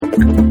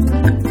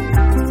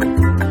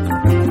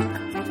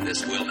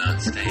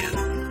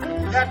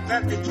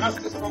and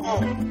justice for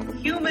all.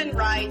 Human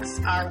rights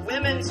are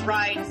women's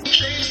rights.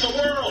 Change the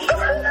world.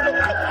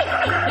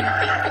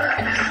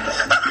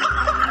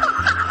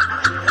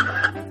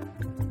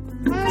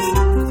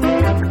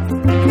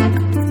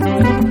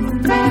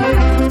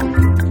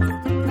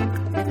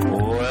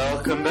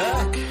 Welcome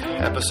back.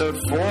 Episode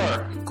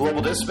 4,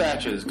 Global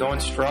Dispatches, going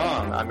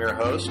strong. I'm your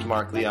host,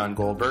 Mark Leon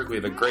Goldberg. We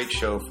have a great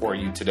show for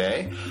you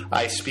today.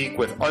 I speak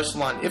with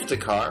Arsalan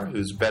Iftikhar,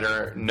 who's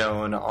better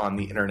known on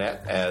the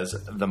internet as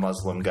the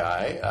Muslim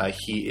Guy.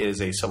 He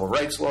is a civil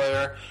rights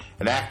lawyer,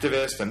 an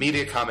activist, a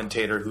media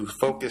commentator who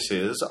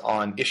focuses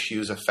on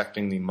issues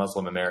affecting the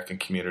Muslim American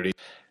community.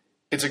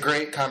 It's a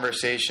great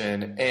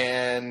conversation,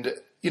 and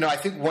I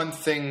think one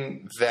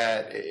thing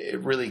that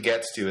it really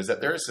gets to is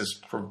that there is this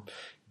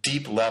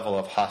deep level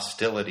of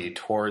hostility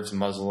towards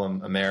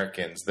Muslim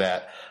Americans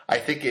that I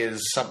think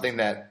is something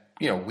that,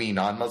 we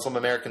non-Muslim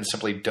Americans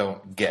simply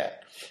don't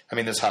get. I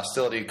mean, this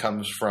hostility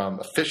comes from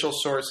official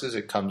sources,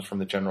 it comes from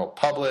the general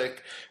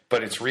public,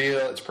 but it's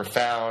real, it's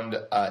profound,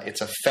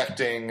 it's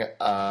affecting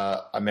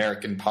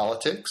American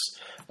politics,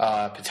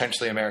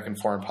 potentially American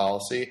foreign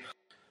policy.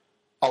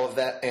 All of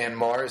that and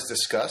more is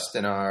discussed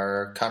in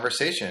our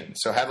conversation.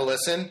 So have a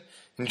listen,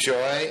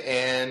 enjoy,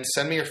 and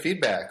send me your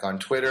feedback on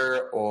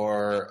Twitter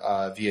or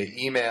via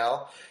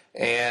email.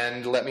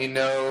 And let me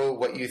know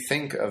what you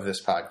think of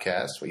this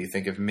podcast, what you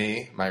think of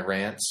me, my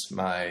rants,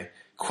 my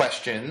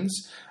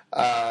questions,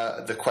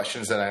 the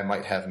questions that I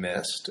might have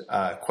missed,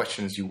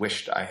 questions you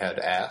wished I had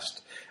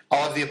asked,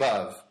 all of the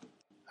above.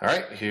 All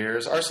right,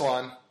 here's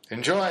Arsalan.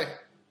 Enjoy.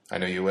 I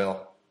know you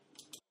will.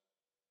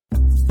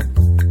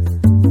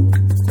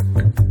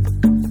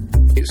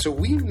 So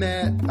we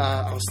met,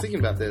 I was thinking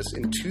about this,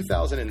 in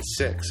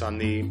 2006 on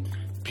the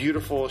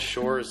beautiful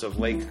shores of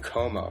Lake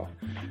Como.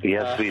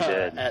 Yes, we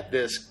did. At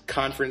this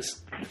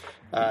conference.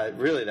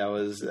 Really, that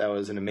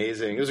was an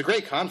amazing, it was a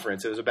great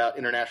conference. It was about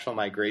international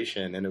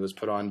migration, and it was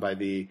put on by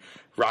the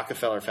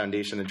Rockefeller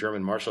Foundation, the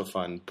German Marshall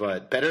Fund.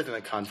 But better than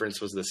the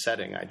conference was the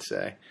setting, I'd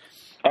say.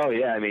 Oh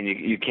yeah, I mean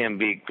you can't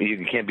beat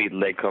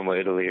Lake Como,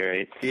 Italy,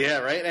 right? Yeah,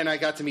 right. And I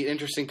got to meet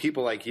interesting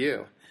people like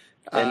you.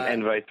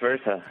 And vice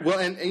versa. Well,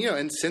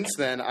 and since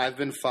then, I've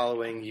been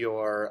following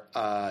your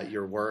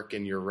work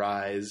and your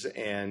rise,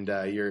 and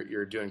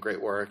you're doing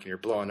great work, and you're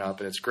blowing up,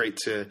 and it's great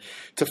to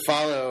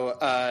follow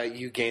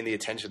you gain the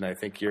attention I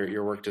think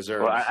your work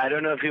deserves. Well, I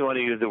don't know if you want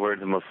to use the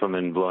words Muslim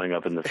and blowing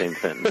up in the same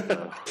sentence.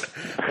 So.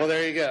 Well,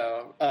 there you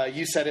go.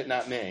 You said it,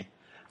 not me.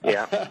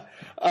 Yeah.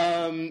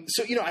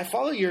 So, I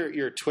follow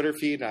your Twitter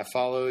feed, and I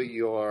follow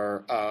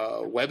your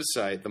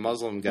website,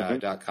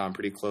 themuslimguy.com,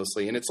 pretty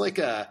closely, and it's like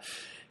a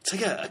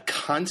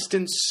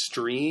constant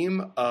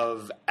stream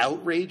of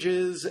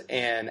outrages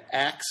and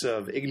acts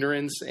of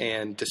ignorance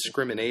and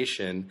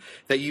discrimination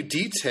that you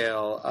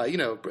detail,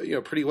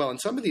 pretty well. And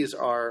some of these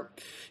are,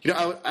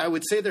 I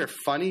would say they're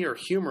funny or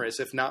humorous,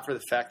 if not for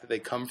the fact that they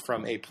come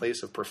from a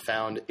place of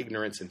profound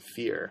ignorance and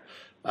fear.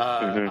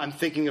 I'm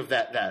thinking of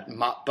that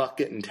mop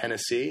bucket in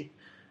Tennessee.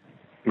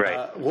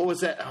 Right. What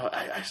was that? Oh,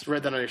 I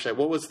read that on your site.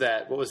 What was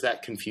that? What was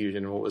that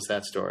confusion? What was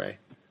that story?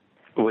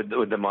 With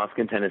the mosque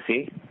in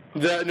Tennessee?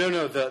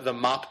 The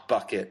mop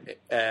bucket.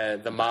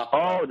 The mop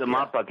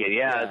bucket,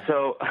 yeah.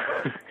 So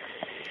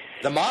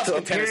the mosque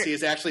in Tennessee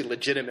is actually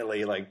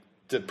legitimately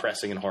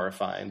depressing and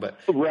horrifying, but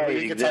right,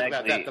 we can talk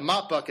about that. The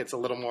mop bucket's a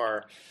little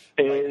more.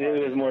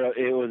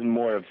 It was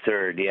more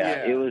absurd.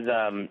 Yeah. It was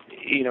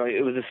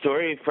it was a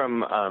story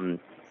from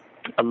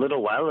a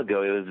little while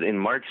ago. It was in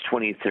March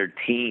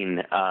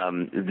 2013.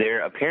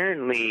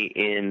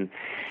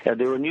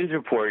 There were news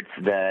reports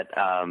that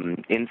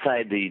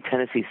inside the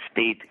Tennessee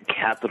State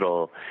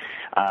Capitol,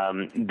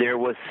 there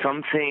was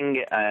something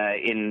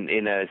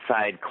in a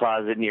side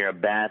closet near a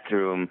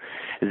bathroom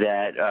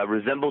that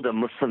resembled a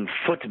Muslim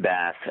foot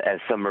bath,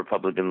 as some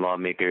Republican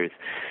lawmakers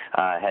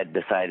had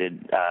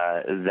decided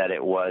that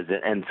it was.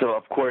 And so,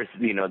 of course,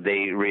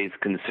 they raised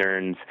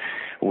concerns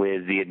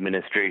with the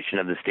administration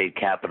of the state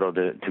capitol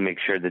to make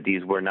sure that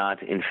these were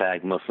not, in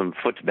fact, Muslim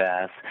foot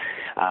baths,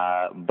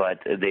 but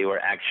they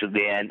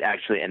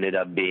actually ended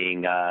up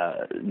being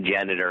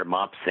janitor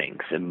mop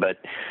sinks. But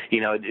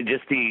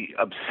just the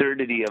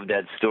absurdity of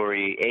that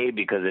story, A,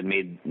 because it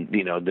made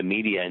the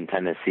media in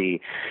Tennessee,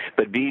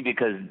 but B,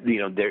 because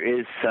there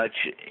is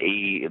such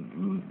a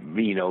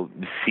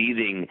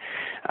seething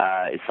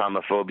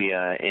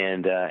Islamophobia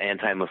and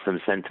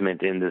anti-Muslim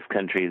sentiment in this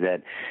country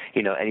that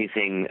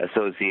anything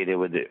associated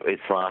with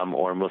Islam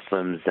or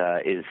Muslims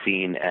is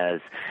seen as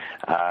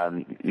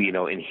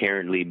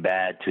inherently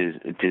bad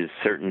to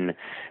certain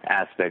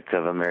aspects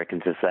of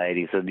American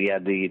society. So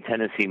the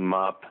Tennessee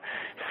mop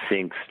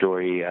sink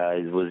story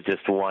was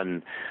just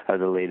one of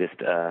the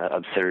latest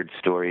absurd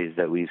stories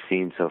that we've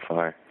seen so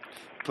far.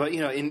 But,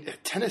 in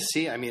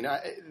Tennessee, I mean,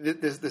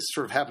 this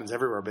sort of happens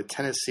everywhere, but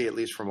Tennessee, at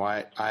least from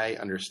what I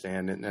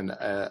understand, and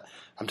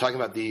I'm talking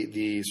about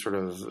the sort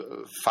of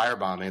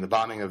firebombing, the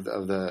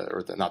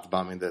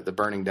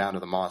burning down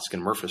of the mosque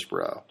in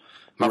Murfreesboro,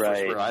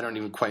 Murfreesboro. I don't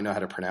even quite know how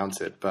to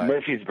pronounce it, but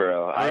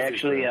Murfreesboro. I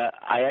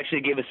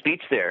actually gave a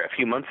speech there a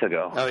few months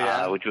ago. Oh,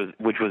 yeah? Which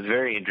was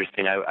very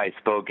interesting. I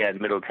spoke at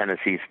Middle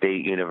Tennessee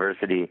State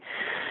University,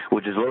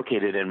 which is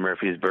located in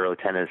Murfreesboro,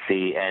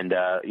 Tennessee, and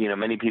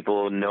many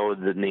people know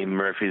the name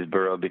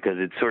Murfreesboro because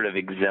it sort of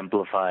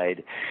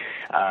exemplified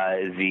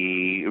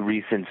the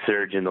recent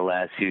surge in the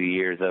last few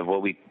years of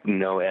what we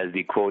know as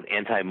the quote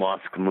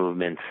anti-mosque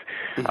movements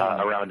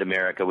around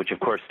America, which of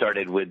course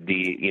started with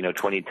the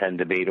 2010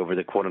 debate over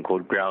the quote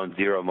unquote Ground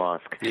Zero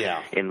Mosque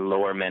in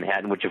Lower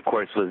Manhattan, which of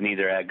course was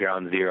neither at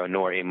Ground Zero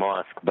nor a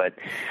mosque, but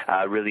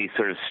really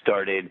sort of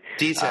started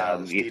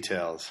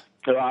details.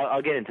 So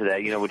I'll get into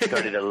that, which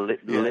started a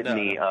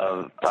litany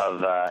of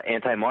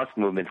anti-mosque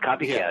movements,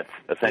 copycats,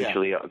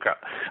 essentially, across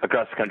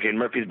the country. And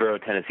Murfreesboro,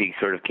 Tennessee,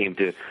 sort of came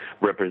to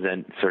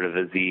represent sort of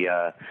as the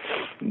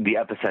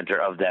epicenter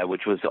of that,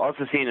 which was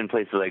also seen in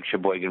places like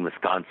Sheboygan,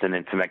 Wisconsin,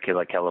 and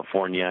Temecula,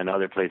 California, and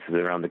other places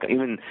around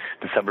even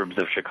the suburbs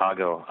of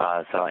Chicago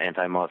saw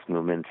anti-mosque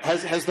movements.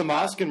 Has the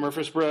mosque in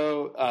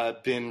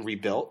Murfreesboro been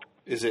rebuilt?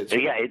 Is it?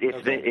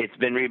 It's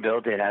been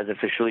rebuilt. It has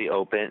officially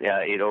opened.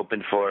 It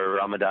opened for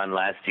Ramadan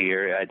last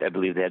year. I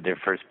believe they had their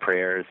first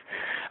prayer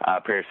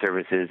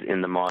services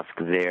in the mosque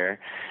there.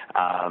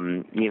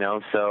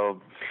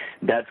 So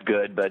that's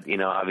good. But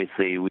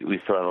obviously we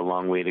still have a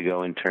long way to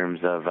go in terms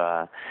of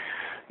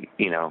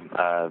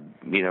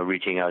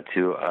reaching out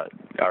to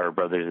our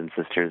brothers and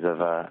sisters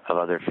of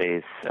other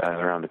faiths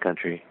around the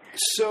country.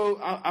 So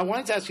I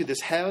wanted to ask you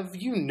this. Have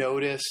you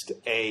noticed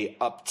a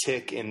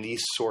uptick in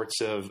these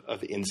sorts of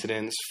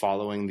incidents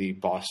following the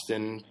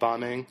Boston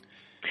bombing?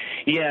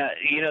 Yeah,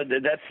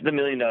 that's the $1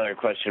 million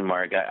question,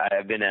 Mark.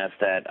 I've been asked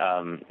that.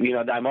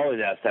 I'm always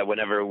asked that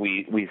whenever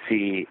we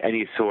see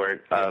any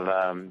sort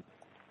of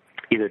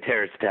either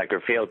terrorist attack or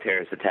failed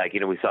terrorist attack.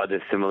 We saw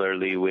this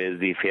similarly with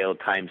the failed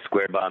Times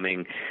Square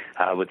bombing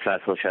with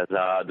Faisal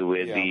Shahzad,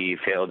 with the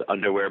failed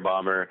underwear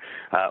bomber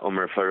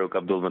Umar Farouk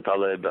Abdul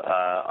Muttalib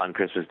on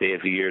Christmas Day a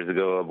few years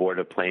ago aboard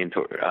a plane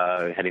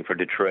heading for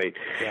Detroit.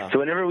 Yeah.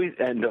 So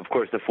and of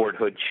course the Fort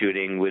Hood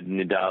shooting with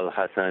Nidal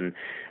Hassan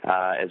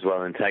as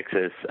well in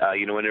Texas,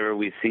 whenever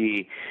we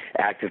see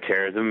acts of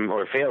terrorism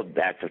or failed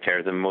acts of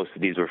terrorism, most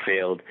of these were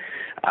failed,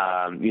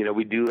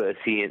 we do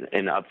see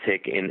an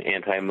uptick in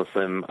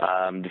anti-Muslim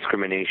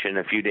discrimination.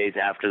 A few days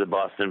after the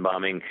Boston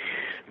bombing,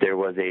 there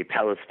was a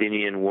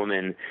Palestinian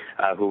woman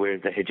who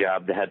wears the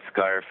hijab, the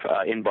headscarf,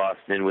 in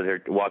Boston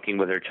walking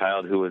with her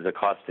child, who was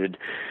accosted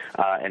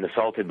and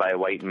assaulted by a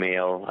white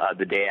male.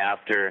 The day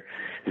after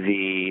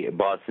the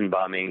Boston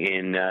bombing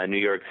in New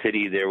York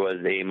City, there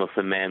was a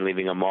Muslim man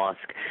leaving a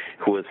mosque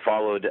who was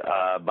followed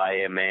by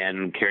a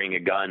man carrying a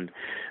gun,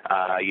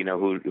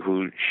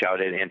 who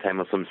shouted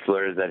anti-Muslim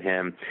slurs at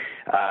him.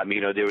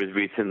 There was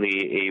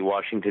recently a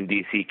Washington,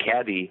 D.C.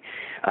 cabbie,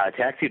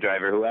 taxi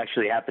driver who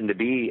actually happened to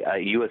be a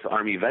U.S.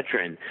 Army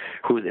veteran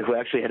who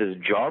actually had his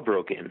jaw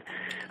broken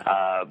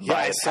by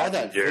a I saw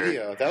that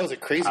video. That was a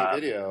crazy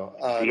video.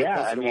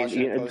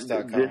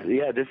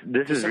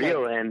 This is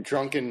real. And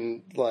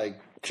drunken,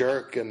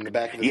 jerk in the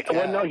back of his cab.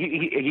 Well, no,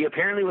 he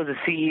apparently was a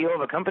CEO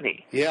of a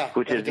company. Yeah,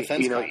 which is a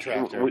defense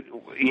contractor.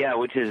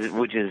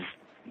 Which is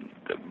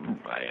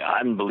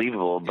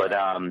unbelievable. But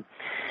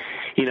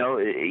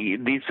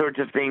these sorts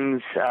of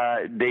things,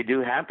 they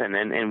do happen,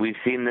 and we've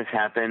seen this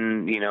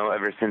happen,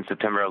 ever since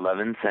September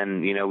 11th,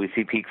 and, we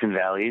see peaks and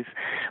valleys,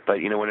 but,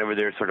 whenever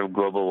there's sort of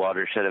global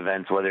watershed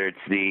events, whether it's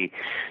the,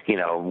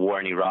 war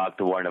in Iraq,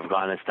 the war in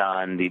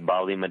Afghanistan, the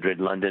Bali, Madrid,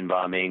 London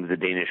bombings, the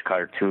Danish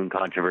cartoon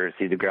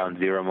controversy, the Ground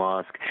Zero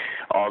Mosque,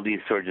 all these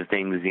sorts of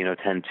things,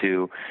 tend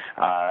to,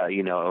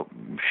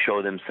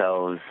 show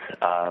themselves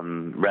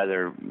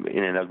rather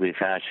in an ugly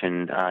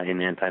fashion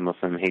in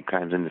anti-Muslim hate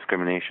crimes and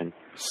discrimination.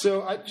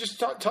 So I just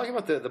talking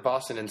about the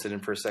Boston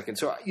incident for a second.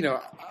 So, I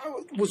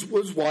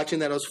was watching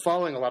that. I was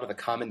following a lot of the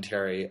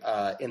commentary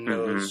in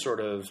those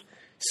sort of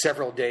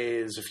several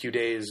days, a few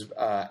days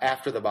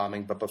after the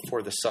bombing, but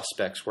before the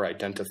suspects were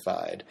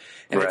identified.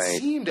 And it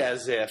seemed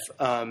as if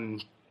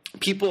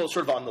people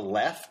sort of on the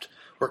left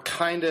were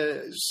kind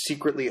of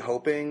secretly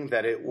hoping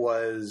that it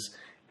was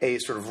a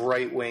sort of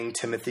right-wing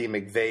Timothy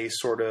McVeigh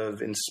sort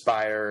of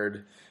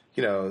inspired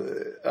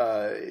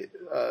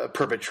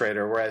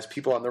perpetrator, whereas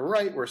people on the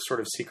right were sort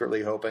of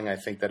secretly hoping, I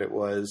think, that it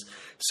was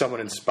someone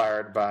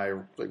inspired by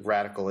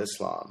radical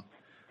Islam.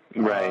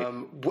 Right.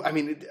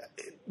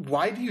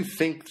 Why do you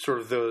think sort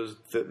of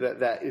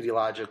that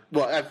ideological?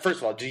 Well, first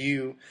of all, do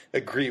you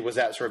agree? Was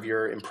that sort of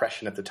your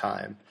impression at the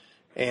time?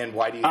 And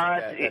why do you think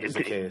that is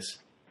the case?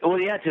 Well,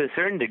 yeah, to a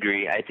certain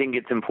degree. I think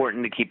it's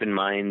important to keep in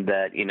mind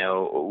that,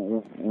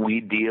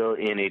 we deal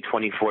in a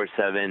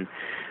 24/7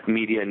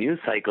 media news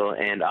cycle,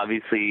 and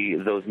obviously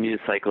those news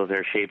cycles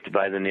are shaped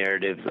by the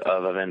narratives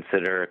of events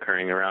that are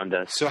occurring around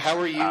us. So how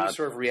are you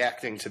sort of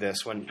reacting to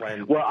this when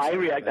Well, I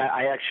react.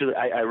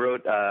 I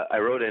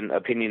wrote an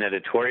opinion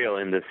editorial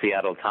in the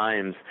Seattle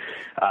Times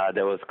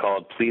that was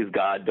called "Please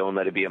God, Don't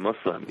Let It Be a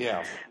Muslim."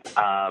 Yeah.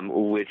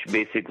 Which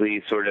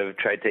basically sort of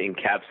tried to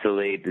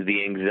encapsulate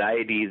the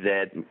anxiety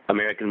that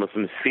American American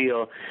Muslims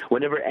feel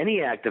whenever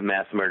any act of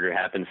mass murder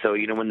happens. So,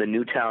 when the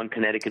Newtown,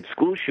 Connecticut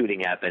school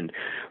shooting happened,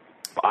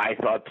 I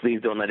thought, please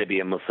don't let it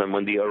be a Muslim.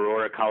 When the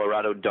Aurora,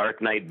 Colorado Dark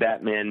Knight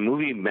Batman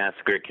movie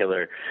massacre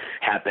killer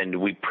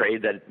happened, we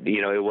prayed that,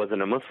 it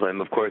wasn't a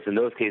Muslim. Of course, in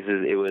those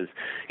cases, it was,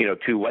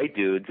 two white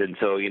dudes. And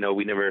so,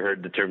 we never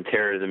heard the term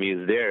terrorism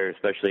used there,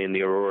 especially in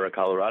the Aurora,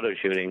 Colorado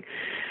shooting.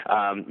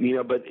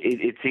 But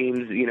it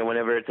seems,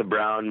 whenever it's a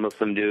brown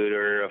Muslim dude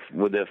or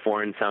with a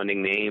foreign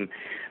sounding name,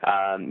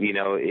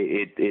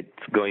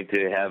 it's going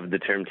to have the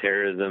term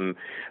terrorism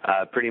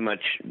pretty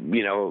much,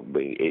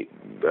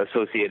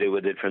 associated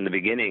with it from the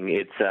beginning.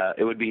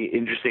 It would be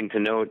interesting to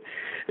note,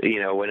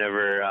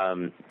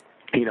 whenever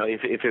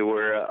if it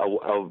were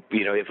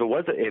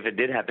if it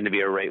did happen to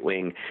be a right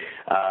wing,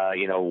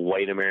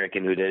 white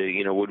American who did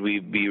it, would we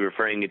be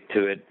referring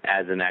to it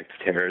as an act of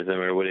terrorism,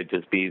 or would it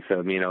just be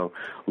some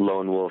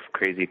lone wolf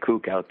crazy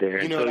kook out there?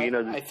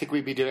 I think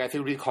we'd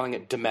be calling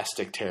it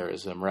domestic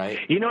terrorism, right?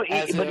 Even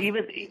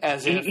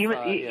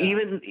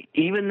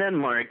then,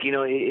 Mark,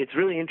 it's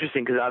really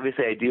interesting because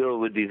obviously I deal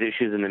with these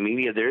issues in the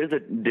media. There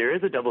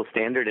is a double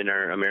standard in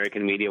our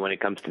American media when it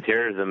comes to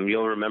terrorism.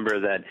 You'll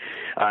remember that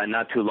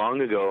not too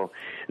long ago,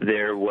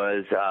 there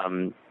was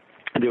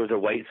a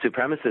white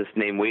supremacist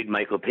named Wade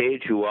Michael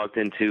Page who walked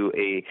into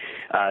a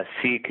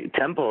Sikh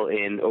temple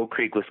in Oak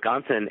Creek,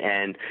 Wisconsin,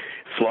 and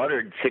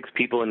slaughtered 6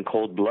 people in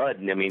cold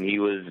blood. I mean, he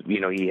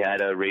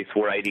had a race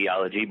war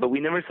ideology, but we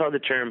never saw the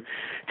term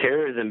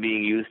terrorism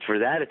being used for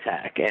that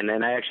attack. And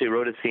then I actually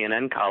wrote a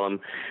CNN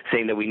column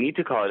saying that we need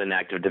to call it an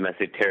act of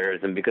domestic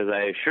terrorism, because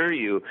I assure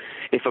you,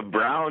 if a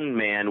brown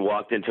man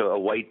walked into a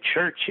white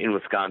church in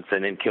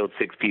Wisconsin and killed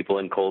 6 people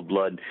in cold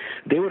blood,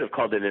 they would have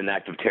called it an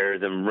act of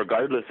terrorism,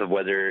 regardless of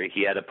whether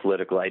he had a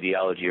political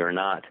ideology or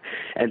not.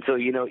 And so,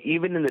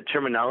 even in the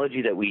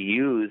terminology that we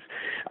use,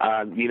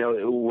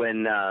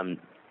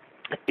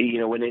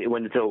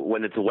 when it's a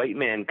white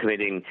man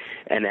committing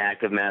an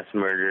act of mass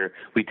murder,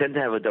 we tend to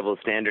have a double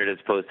standard as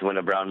opposed to when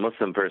a brown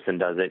Muslim person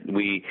does it.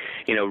 We,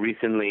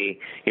 recently,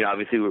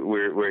 obviously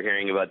we're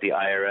hearing about the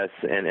IRS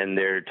and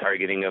their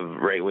targeting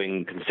of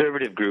right-wing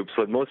conservative groups.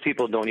 What most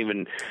people don't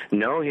even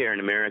know here in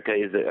America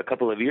is that a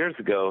couple of years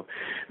ago,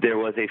 there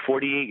was a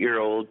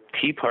 48-year-old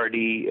Tea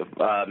Party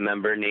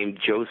member named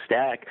Joe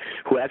Stack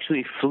who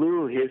actually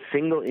flew his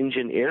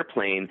single-engine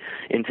airplane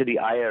into the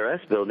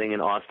IRS building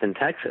in Austin,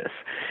 Texas.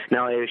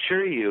 Now, I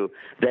assure you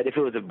that if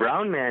it was a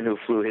brown man who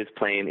flew his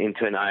plane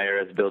into an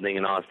IRS building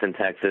in Austin,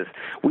 Texas,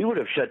 we would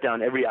have shut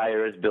down every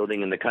IRS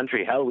building in the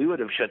country. Hell, we would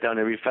have shut down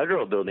every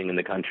federal building in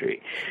the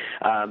country.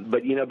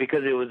 But,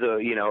 because it was a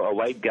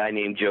white guy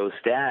named Joe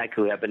Stack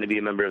who happened to be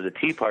a member of the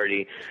Tea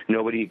Party,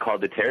 nobody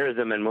called it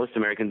terrorism, and most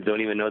Americans don't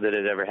even know that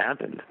it ever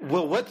happened.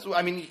 Well,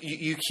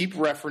 you keep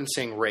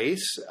referencing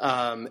race,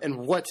 and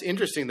what's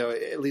interesting, though,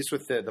 at least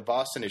with the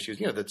Boston issues,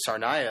 the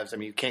Tsarnaevs,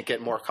 you can't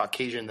get more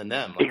Caucasian than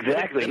them.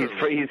 Exactly.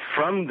 He's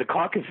from the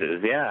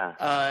Caucasus, yeah.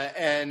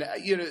 And,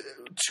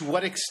 to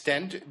what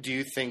extent do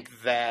you think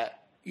that,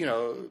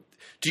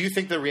 do you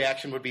think the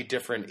reaction would be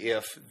different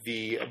if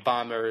the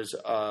bombers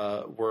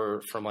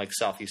were from,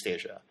 Southeast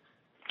Asia?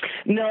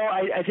 No,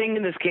 I think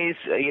in this case,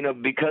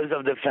 because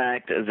of the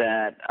fact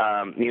that,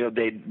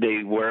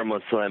 they were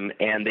Muslim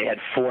and they had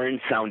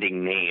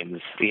foreign-sounding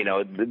names.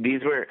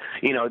 These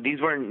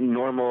weren't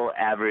normal,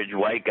 average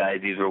white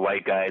guys. These were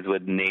white guys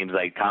with names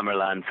like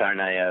Tamerlan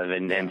Tsarnaev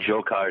and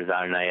Dzhokhar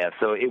Tsarnaev.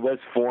 So it was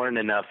foreign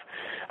enough,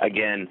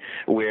 again,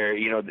 where,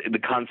 the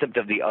concept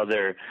of the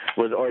other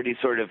was already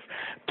sort of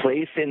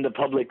placed in the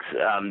public's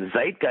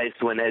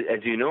zeitgeist when,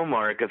 as you know,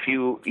 Mark, a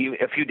few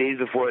days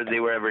before they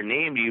were ever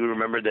named, you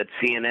remember that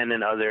CNN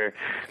and other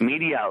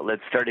media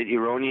outlets started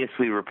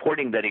erroneously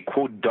reporting that a,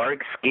 quote,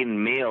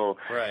 dark-skinned male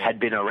had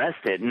been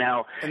arrested.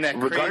 Now, and that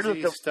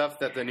crazy stuff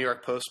that the New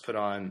York Post put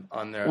on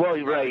their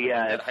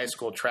that high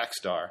school track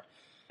star.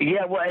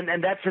 Yeah, well,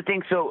 and that's the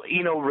thing. So,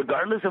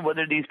 regardless of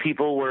whether these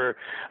people were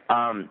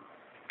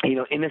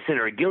innocent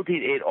or guilty,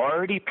 it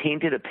already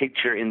painted a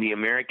picture in the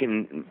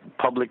American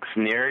public's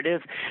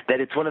narrative that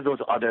it's one of those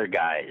other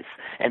guys.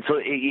 And so,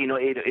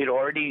 it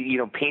already,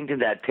 painted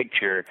that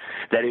picture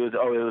that it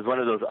was one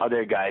of those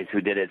other guys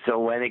who did it. So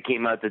when it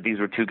came out that these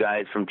were 2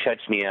 guys from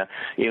Chechnya,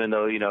 even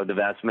though, the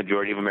vast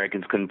majority of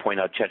Americans couldn't point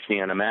out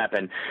Chechnya on a map,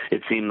 and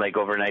it seemed like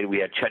overnight we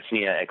had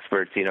Chechnya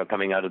experts,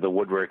 coming out of the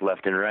woodwork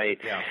left and right.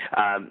 Yeah.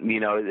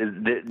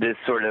 This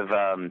sort of,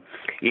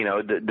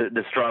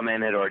 the straw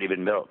man had already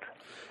been built.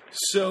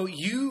 So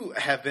you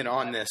have been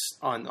on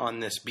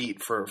this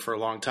beat for a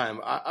long time.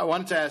 I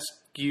wanted to ask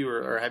you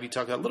or have you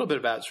talk a little bit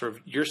about sort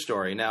of your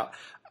story. Now,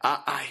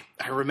 I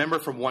remember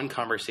from one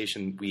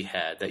conversation we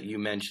had that you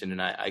mentioned,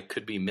 and I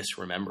could be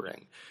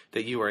misremembering,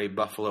 that you are a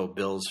Buffalo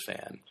Bills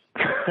fan.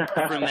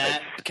 From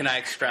that, can I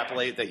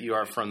extrapolate that you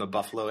are from the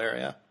Buffalo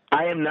area?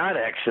 I am not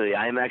actually.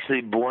 I am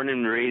actually born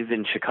and raised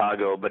in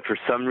Chicago, but for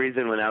some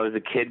reason when I was a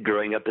kid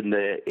growing up in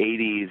the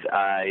 80s,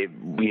 I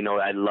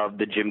loved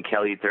the Jim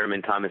Kelly,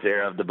 Thurman Thomas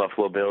era of the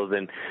Buffalo Bills,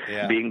 and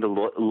being the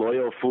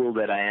loyal fool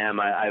that I am,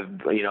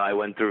 I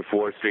went through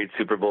 4 straight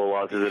Super Bowl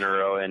losses in a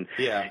row, and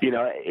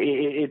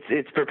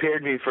it's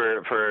prepared me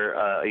for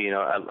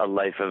a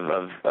life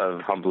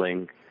of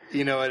humbling.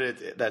 You know what?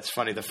 That's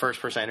funny. The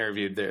first person I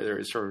interviewed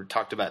there sort of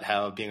talked about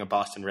how being a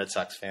Boston Red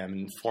Sox fan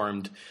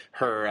informed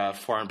her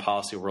foreign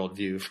policy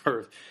worldview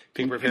for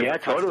being prepared for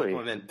constant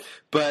deployment.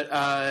 But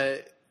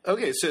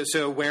okay,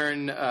 so where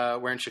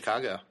in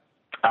Chicago?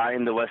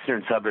 In the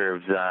western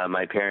suburbs.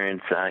 My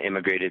parents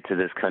immigrated to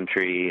this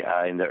country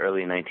in the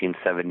early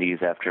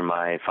 1970s after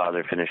my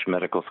father finished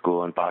medical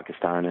school in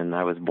Pakistan, and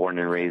I was born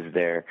and raised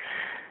there.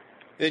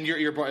 And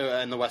you're born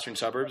in the western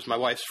suburbs. My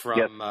wife's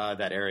from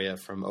that area,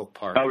 from Oak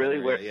Park. Oh,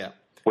 really? Where? Yeah.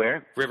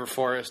 Where? River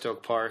Forest,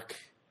 Oak Park.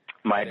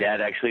 My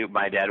dad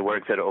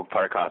works at Oak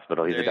Park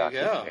Hospital. He's a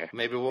doctor there.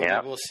 Maybe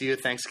we'll see you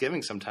at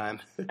Thanksgiving sometime.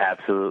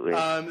 Absolutely.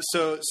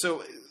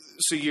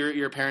 So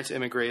your parents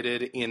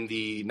immigrated in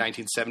the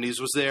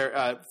 1970s. Was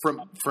there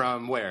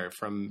from where?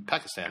 From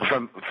Pakistan.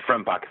 Right?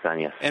 From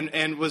Pakistan, yes.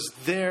 And was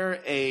there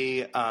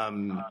a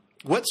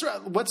what's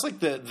like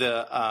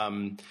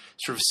the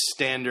sort of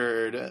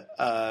standard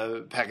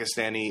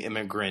Pakistani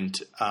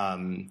immigrant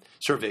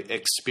sort of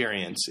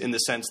experience, in the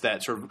sense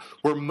that sort of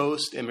where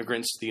most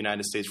immigrants to the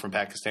United States from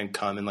Pakistan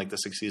come in like the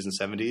 60s and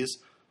 70s?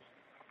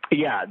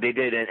 Yeah, they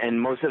did,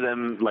 and most of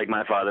them, like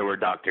my father, were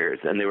doctors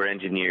and they were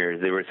engineers.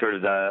 They were sort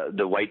of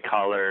the white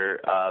collar,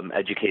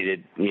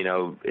 educated,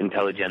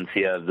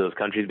 intelligentsia of those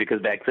countries.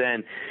 Because back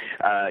then,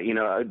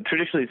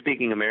 traditionally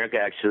speaking, America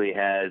actually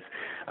has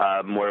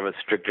more of a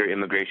stricter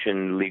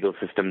immigration legal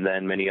system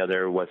than many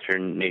other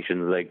Western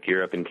nations like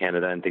Europe and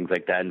Canada and things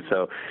like that. And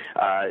so,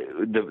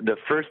 the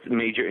first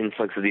major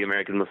influx of the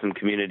American Muslim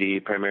community,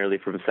 primarily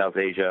from South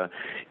Asia,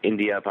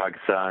 India,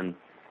 Pakistan,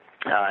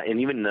 and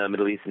even the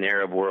Middle East and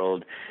Arab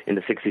world in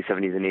the 60s,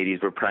 70s, and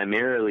 80s were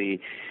primarily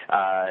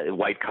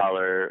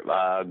white-collar,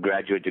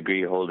 graduate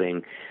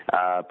degree-holding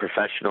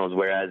professionals,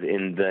 whereas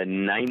in the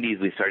 90s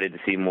we started to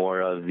see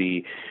more of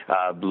the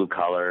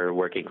blue-collar,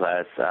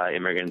 working-class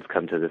immigrants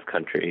come to this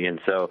country. And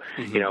so,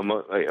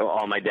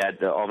 all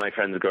my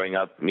friends growing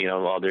up,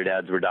 all their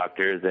dads were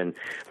doctors, and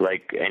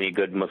like any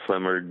good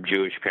Muslim or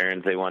Jewish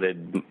parents, they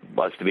wanted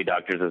us to be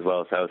doctors as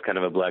well. So I was kind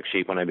of a black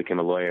sheep when I became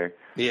a lawyer.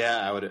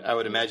 Yeah, I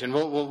would imagine.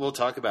 We'll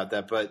talk about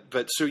that.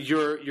 But so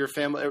your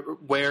family,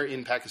 where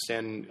in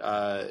Pakistan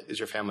is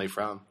your family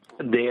from?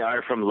 They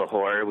are from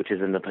Lahore, which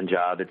is in the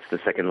Punjab. It's the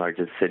second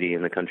largest city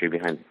in the country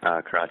behind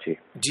Karachi.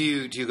 Do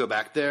you go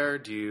back there?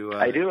 Do you?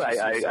 I do.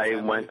 I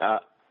went.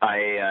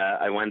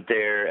 I went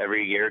there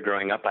every year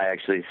growing up. I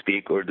actually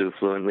speak Urdu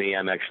fluently.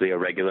 I'm actually a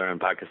regular on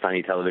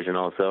Pakistani television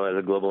also as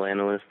a global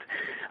analyst.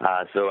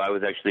 So I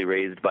was actually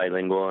raised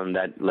bilingual, and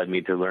that led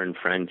me to learn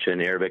French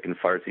and Arabic and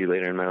Farsi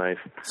later in my life.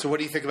 So what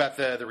do you think about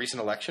the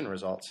recent election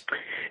results?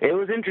 It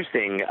was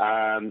interesting.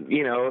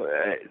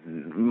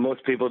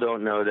 Most people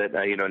don't know that,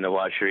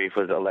 Nawaz Sharif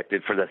was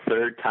elected for the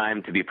third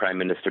time to be prime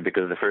minister,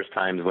 because the first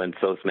times went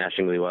so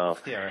smashingly well.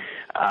 Yeah,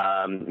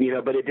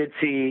 right. But it did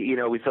see,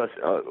 we saw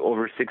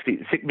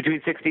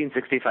between 60 and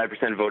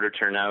 65% voter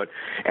turnout.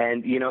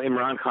 And,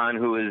 Imran Khan,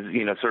 who is,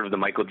 sort of the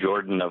Michael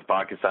Jordan of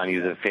Pakistan,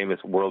 he's a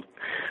famous world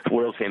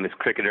famous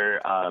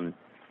cricketer,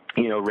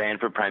 ran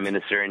for prime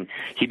minister, and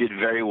he did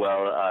very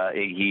well.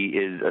 He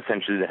is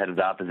essentially the head of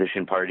the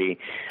opposition party.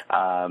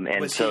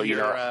 Was he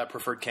your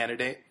preferred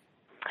candidate?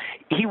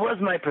 He was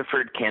my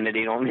preferred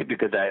candidate only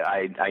because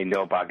I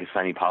know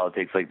Pakistani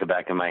politics like the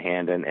back of my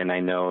hand, and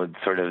I know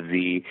sort of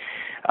the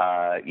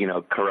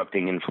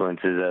corrupting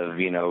influences of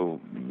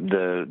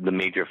the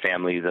major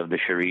families of the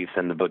Sharifs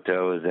and the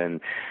Bhuttos,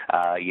 and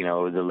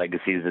the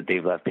legacies that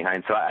they've left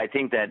behind. So I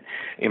think that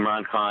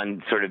Imran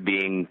Khan, sort of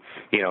being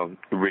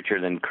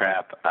richer than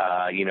crap,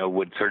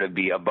 would sort of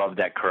be above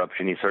that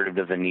corruption. He sort of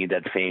doesn't need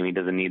that fame. He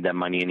doesn't need that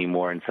money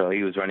anymore, and so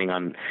he was running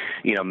on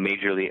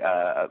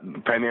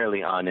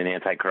primarily on an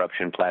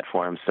anti-corruption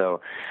platform.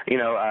 So,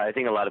 I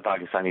think a lot of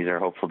Pakistanis are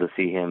hopeful to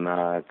see him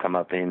come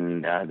up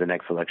in the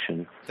next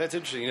election. That's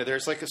interesting.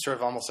 There's like a sort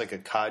of almost like a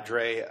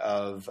cadre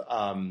of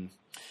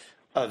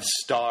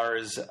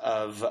stars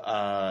of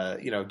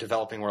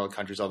developing world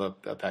countries. Although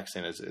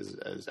Pakistan is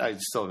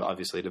still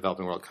obviously a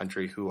developing world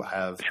country, who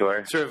have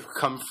sort of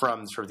come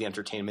from sort of the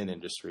entertainment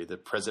industry. The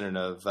president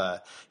of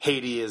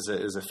Haiti is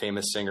a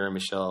famous singer,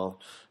 Michel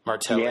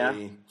Martelly. Yeah.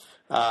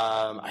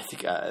 I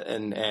think,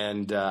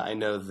 I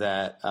know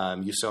that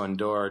Youssou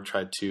N'Dour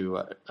tried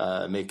to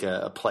make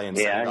a play in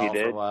Senegal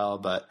for a while,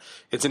 but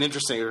it's an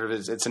interesting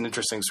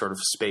sort of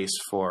space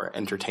for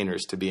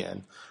entertainers to be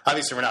in.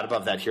 Obviously, we're not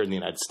above that here in the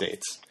United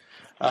States.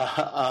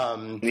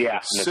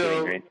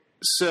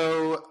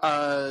 So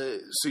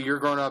you're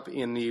growing up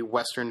in the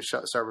western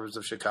suburbs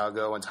of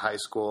Chicago, went to high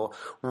school.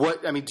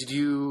 Did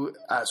you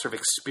sort of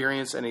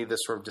experience any of this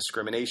sort of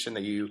discrimination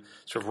that you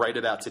sort of write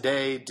about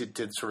today?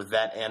 Did sort of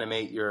that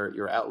animate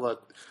your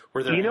outlook?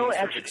 Were there any sort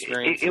of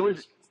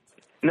experiences?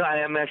 No, I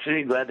am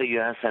actually glad that you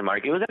asked that,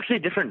 Mark. It was actually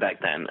different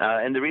back then,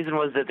 and the reason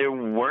was that there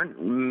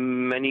weren't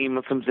many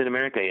Muslims in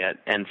America yet,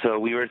 and so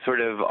we were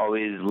sort of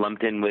always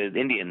lumped in with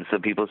Indians. So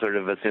people sort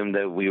of assumed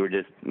that we were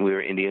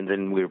Indians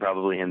and we were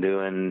probably Hindu.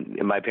 And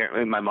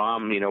my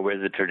mom,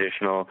 wears the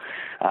traditional,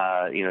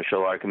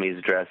 shalwar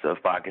kameez dress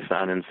of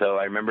Pakistan, and so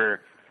I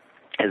remember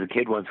as a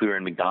kid once we were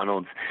in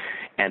McDonald's.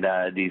 And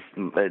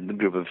the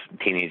group of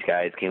teenage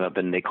guys came up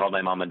and they called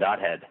my mom a dot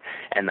head,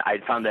 and I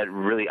found that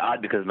really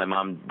odd because my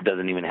mom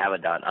doesn't even have a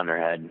dot on her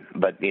head.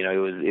 But it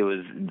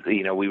was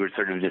we were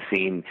sort of just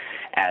seen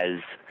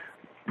as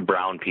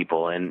brown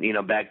people, and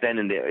back then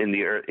in the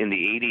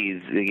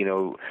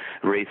 80s,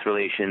 race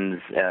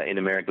relations in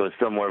America was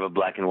still more of a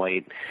black and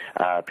white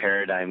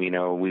paradigm.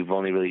 We've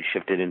only really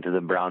shifted into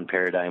the brown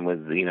paradigm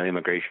with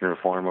immigration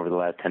reform over the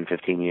last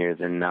 10-15 years,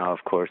 and now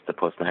of course the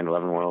post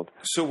 9/11 world.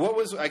 So what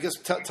was, I guess,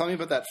 tell me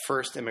about that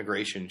first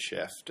immigration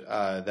shift,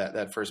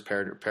 that first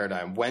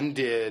paradigm. When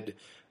did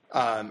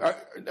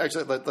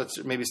actually let's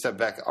maybe step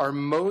back. Are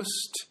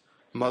most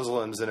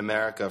Muslims in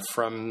America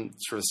from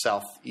sort of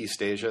South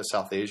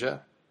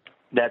Asia?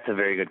 That's a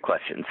very good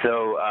question.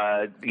 So,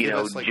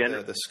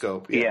 the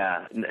scope.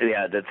 Yeah,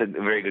 that's a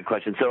very good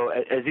question. So,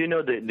 as you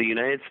know, the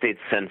United States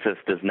Census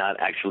does not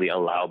actually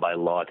allow by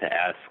law to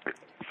ask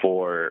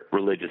for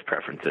religious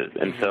preferences.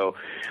 And so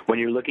when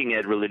you're looking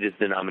at religious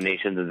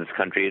denominations in this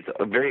country, it's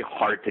very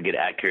hard to get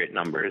accurate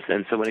numbers.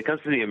 And so when it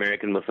comes to the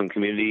American Muslim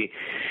community,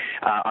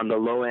 on the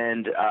low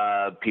end,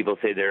 people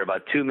say there are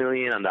about 2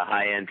 million. On the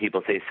high end,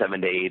 people say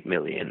 7 to 8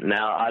 million.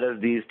 Now, out of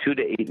these 2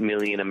 to 8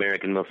 million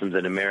American Muslims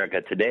in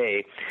America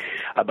today,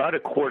 about a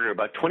quarter,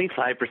 about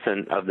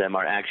 25% of them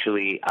are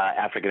actually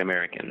African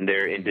American.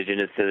 They're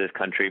indigenous to this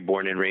country,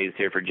 born and raised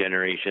here for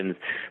generations,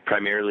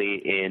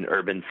 primarily in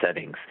urban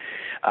settings.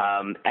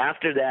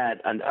 After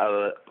that,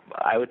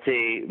 I would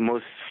say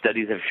most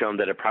studies have shown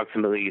that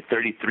approximately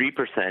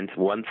 33%,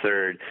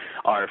 one-third,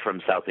 are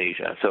from South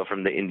Asia, so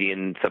from the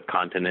Indian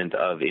subcontinent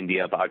of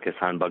India,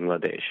 Pakistan,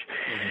 Bangladesh.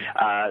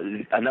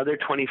 Another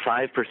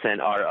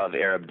 25% are of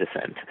Arab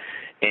descent,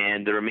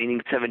 and the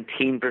remaining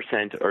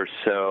 17% or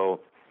so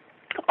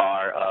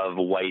are of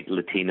white,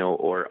 Latino,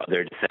 or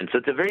other descent. So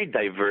it's a very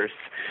diverse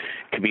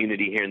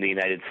community here in the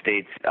United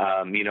States.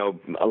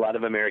 A lot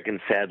of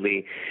Americans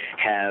sadly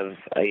have,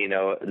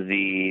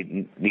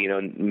 the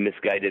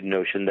misguided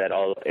notion that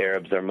all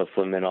Arabs are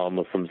Muslim and all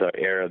Muslims are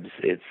Arabs.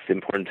 It's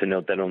important to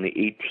note that only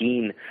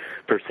 18%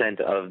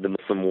 of the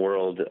Muslim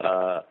world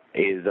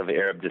is of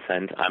Arab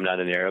descent. I'm not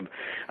an Arab.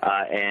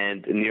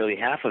 And nearly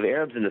half of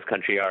Arabs in this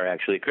country are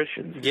actually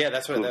Christians. Yeah,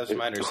 that was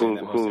my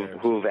understanding.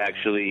 Who've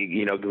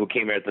actually, who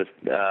came here at the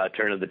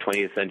turn of the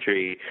 20th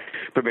century,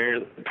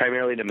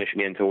 primarily to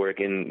Michigan to work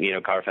in,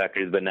 car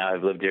factories, but now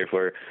I've lived here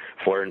for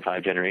 4 and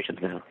 5 generations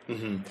now.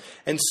 Mm-hmm.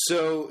 And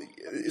so,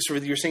 sort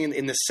of, you're saying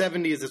in the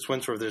 70s, it's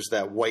when sort of there's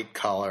that white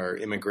collar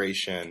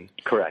immigration.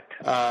 Correct.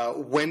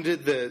 When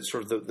did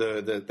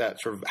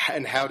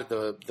and how did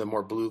the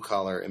more blue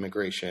collar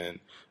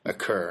immigration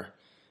occur?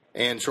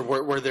 And so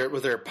were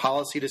there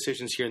policy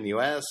decisions here in the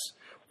U.S.?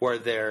 Were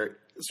there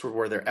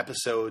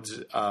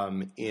episodes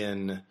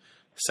in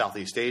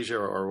Southeast Asia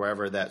or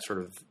wherever that sort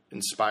of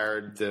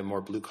inspired the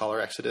more blue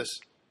collar exodus?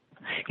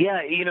 Yeah,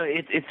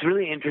 it's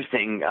really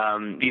interesting.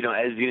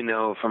 As you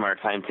know from our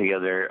time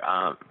together,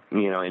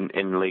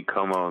 in Lake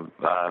Como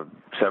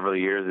several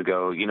years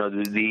ago,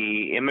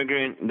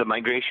 the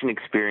migration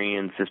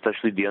experience,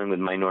 especially dealing with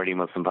minority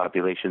Muslim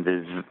populations,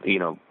 is,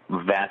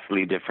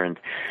 vastly different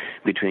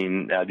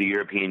between the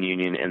European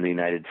Union and the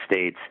United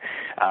States.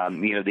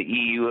 The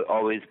EU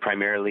always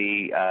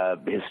primarily,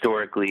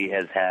 historically,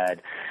 has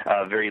had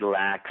a very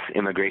lax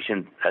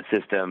immigration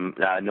system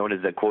known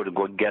as the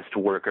quote-unquote guest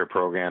worker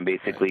program,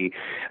 basically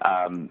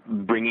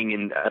bringing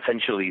in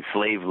essentially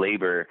slave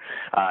labor,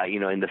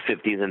 in the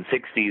 50s and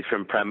 60s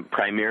from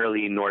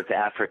primarily North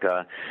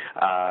Africa,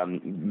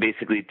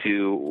 basically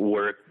to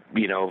work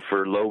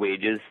for low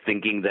wages,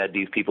 thinking that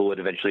these people would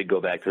eventually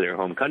go back to their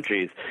home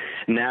countries.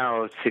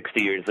 Now,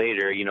 60 years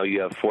later, you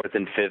have 4th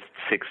and 5th,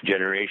 6th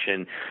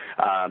generation,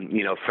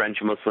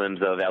 French Muslims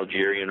of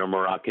Algerian or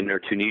Moroccan or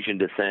Tunisian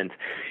descent,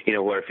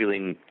 who are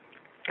feeling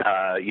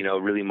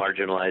really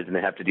marginalized, and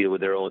they have to deal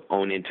with their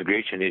own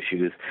integration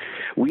issues.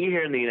 We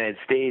here in the United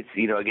States,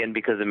 again,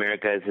 because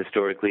America has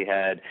historically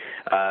had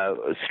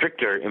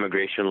stricter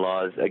immigration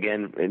laws,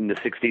 again, in the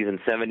 60s and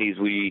 70s,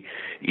 we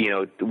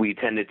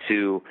tended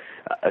to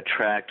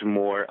attract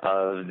more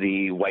of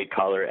the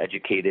white-collar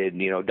educated,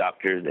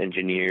 doctors,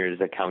 engineers,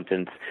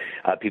 accountants,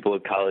 people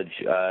with college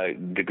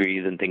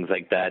degrees and things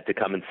like that to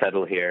come and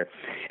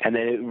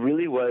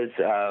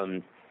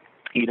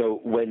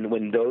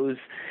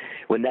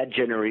when that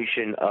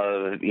generation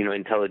of,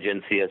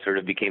 intelligentsia sort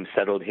of became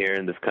settled here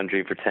in this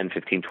country for 10,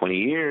 15, 20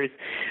 years,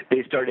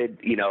 they started,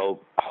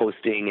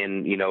 hosting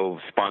and,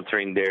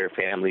 sponsoring their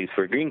families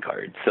for green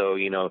cards. So,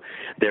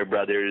 their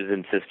brothers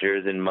and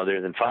sisters and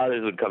mothers and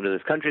fathers would come to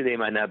this country. They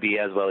might not be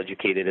as well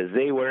educated as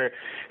they were.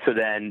 So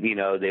then,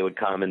 they would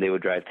come and they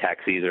would drive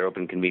taxis or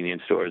open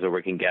convenience stores or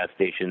work in gas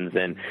stations.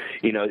 And,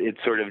 it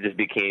sort of just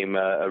became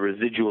a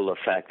residual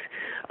effect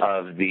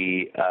of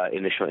the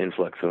initial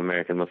influx of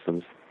American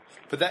Muslims.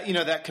 But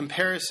that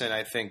comparison,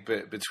 I think,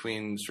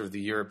 between sort of the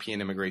European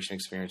immigration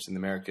experience and the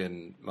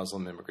American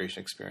Muslim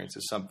immigration experience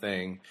is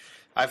something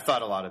I've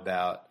thought a lot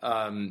about.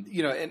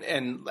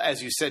 And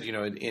as you said,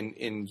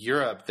 in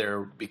Europe,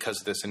 because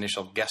of this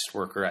initial guest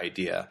worker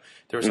idea,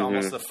 there was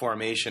almost the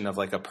formation of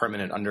like a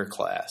permanent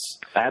underclass.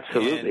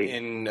 Absolutely.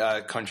 In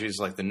countries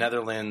like the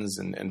Netherlands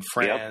and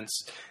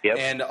France. Yep.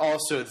 And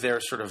also their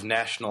sort of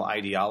national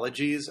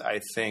ideologies,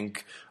 I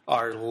think,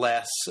 are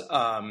less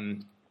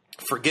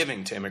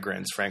forgiving to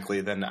immigrants,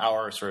 frankly, than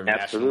our sort of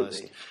national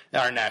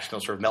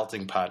sort of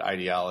melting pot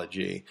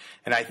ideology.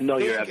 And I think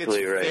it's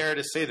fair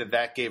to say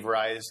that gave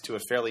rise to a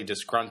fairly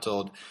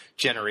disgruntled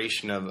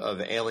generation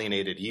of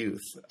alienated youth,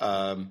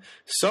 some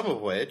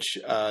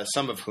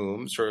of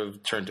whom sort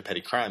of turned to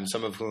petty crime,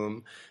 some of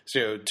whom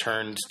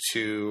turned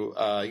to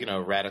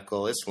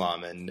radical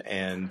Islam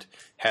and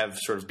have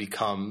sort of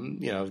become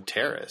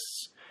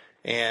terrorists.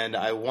 And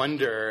I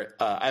wonder,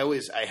 I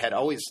had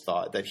always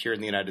thought that here in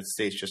the United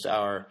States, just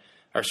our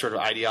sort of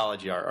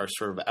ideology, our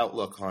sort of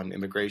outlook on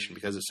immigration,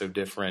 because it's so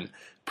different,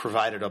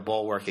 provided a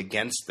bulwark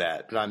against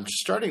that. But I'm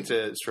starting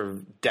to sort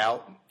of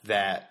doubt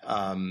that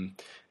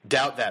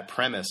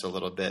premise a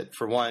little bit.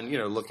 For one,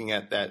 looking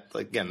at that,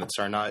 like, again, the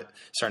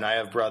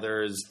Tsarnaev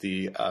brothers,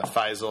 the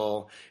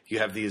Faisal, you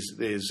have these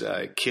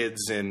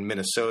kids in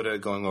Minnesota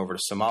going over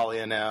to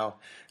Somalia now.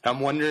 I'm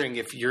wondering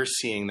if you're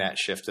seeing that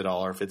shift at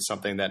all, or if it's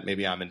something that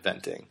maybe I'm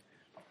inventing.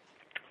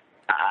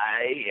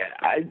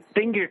 I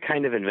think you're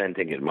kind of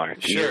inventing it, Mark.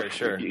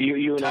 Sure.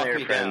 You and I are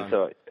friends.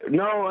 So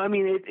no, I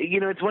mean,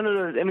 it's one of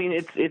those. I mean,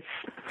 it's if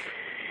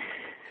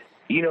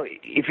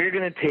you're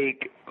going to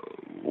take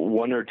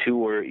one or two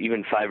or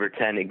even 5 or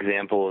 10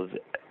 examples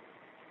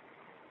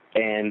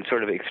and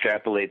sort of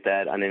extrapolate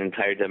that on an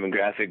entire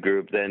demographic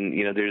group, then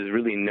there's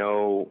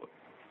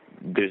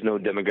no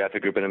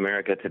demographic group in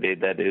America today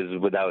that is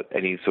without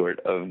any sort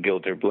of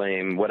guilt or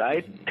blame. What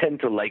I tend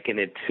to liken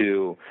it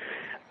to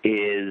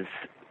is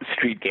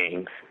street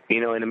gangs.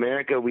 In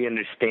America, we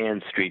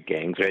understand street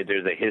gangs, right?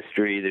 There's a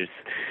history.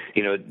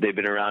 They've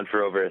been around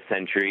for over a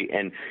century.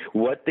 And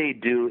what they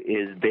do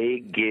is they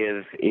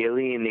give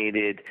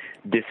alienated,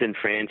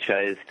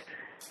 disenfranchised,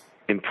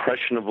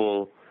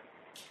 impressionable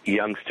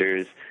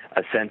youngsters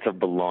a sense of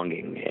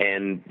belonging.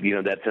 And,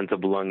 that sense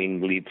of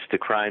belonging leads to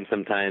crime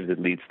sometimes.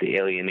 It leads to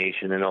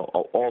alienation and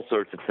all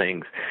sorts of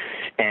things.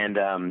 And,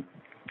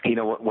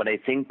 what I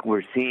think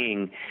we're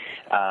seeing,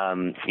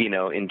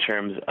 in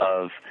terms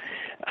of,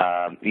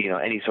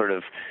 any sort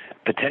of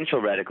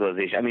potential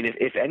radicalization. I mean,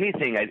 if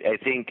anything, I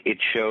think it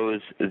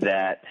shows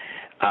that,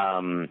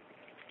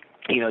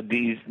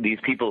 these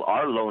people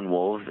are lone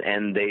wolves,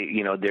 and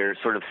they're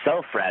sort of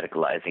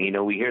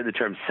self-radicalizing. We hear the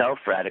term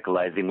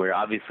self-radicalizing, where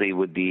obviously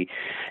with the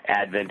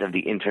advent of the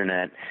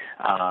internet,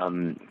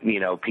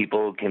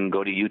 people can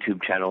go to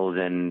YouTube channels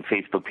and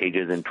Facebook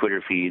pages and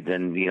Twitter feeds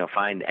and,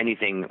 find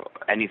anything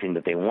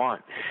that they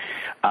want.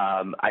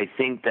 I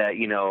think that,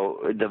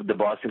 the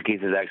Boston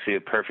case is actually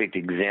a perfect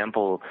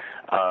example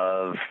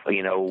of,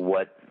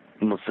 what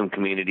Muslim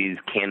communities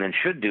can and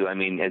should do. I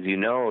mean, as you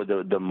know,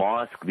 the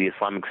mosque, the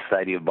Islamic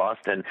Society of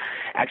Boston,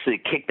 actually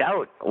kicked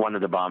out one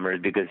of the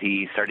bombers because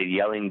he started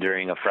yelling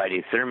during a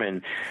Friday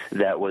sermon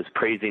that was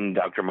praising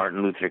Dr.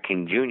 Martin Luther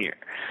King Jr.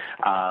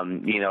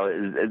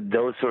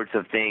 Those sorts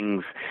of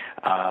things,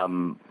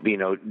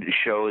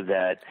 show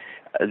that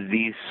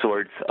these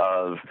sorts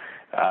of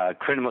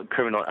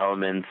criminal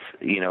elements,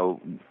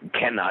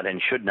 cannot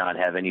and should not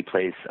have any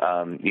place,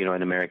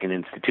 in American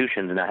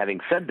institutions. And now, having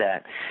said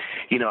that,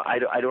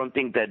 I don't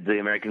think that the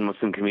American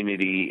Muslim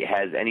community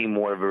has any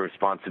more of a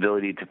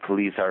responsibility to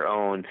police our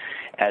own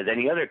as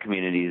any other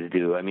communities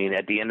do. I mean,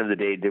 at the end of the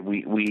day, that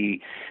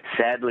we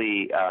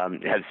sadly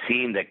have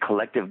seen that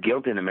collective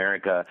guilt in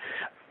America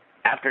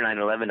after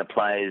 9/11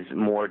 applies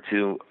more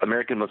to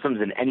American Muslims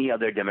than any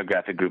other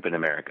demographic group in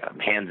America,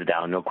 hands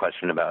down, no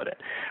question about it,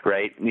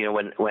 right?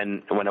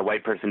 When a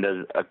white person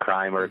does a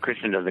crime or a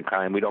Christian does a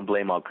crime, we don't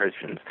blame all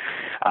Christians.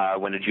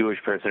 When a Jewish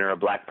person or a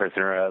black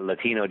person or a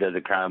Latino does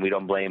a crime, we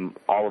don't blame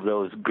all of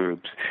those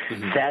groups.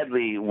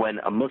 Sadly, when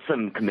a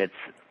Muslim commits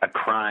a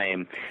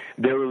crime,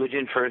 their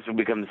religion first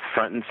becomes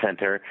front and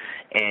center,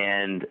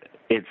 and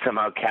it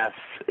somehow casts,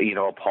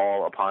 a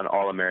pall upon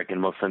all American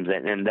Muslims,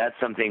 and that's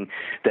something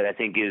that I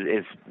think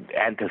is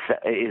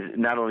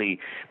not only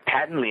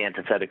patently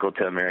antithetical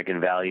to American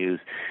values,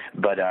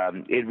 but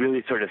it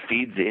really sort of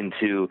feeds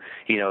into,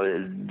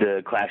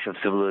 the clash of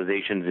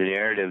civilizations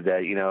narrative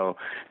that,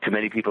 to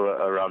many people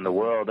around the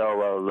world, oh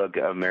well, look,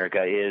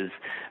 America is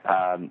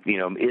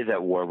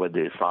at war with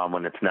Islam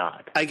when it's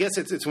not. I guess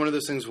it's one of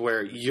those things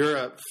where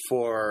Europe,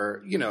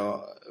 for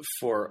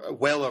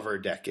well over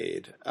a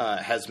decade,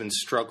 has been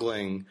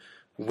struggling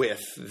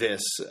with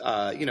this,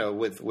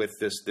 with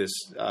this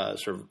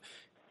sort of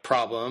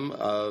problem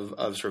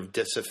of sort of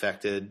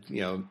disaffected,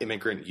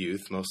 immigrant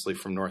youth, mostly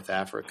from North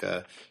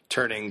Africa,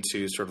 turning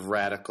to sort of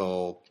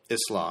radical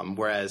Islam.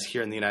 Whereas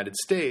here in the United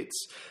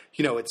States,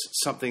 it's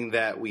something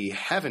that we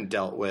haven't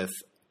dealt with,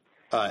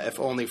 if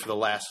only for the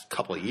last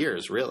couple of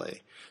years,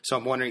 really. So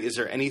I'm wondering, is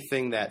there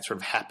anything that sort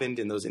of happened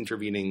in those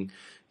intervening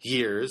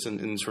years and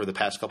in sort of the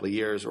past couple of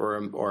years,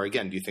 or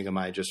again, do you think am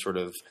I just sort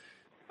of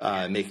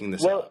making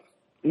this up?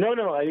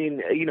 No. I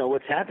mean,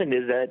 what's happened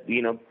is that,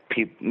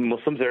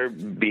 Muslims are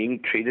being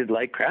treated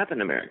like crap in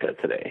America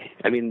today.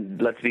 I mean,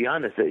 let's be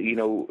honest.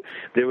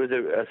 There was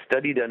a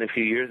study done a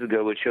few years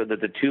ago which showed that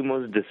the two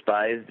most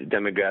despised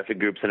demographic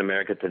groups in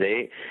America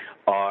today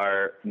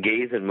are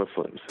gays and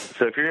Muslims.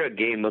 So if you're a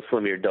gay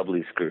Muslim, you're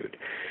doubly screwed.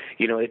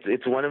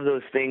 It's one of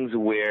those things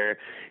where,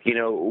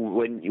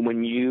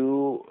 when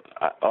you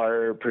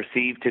are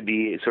perceived to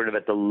be sort of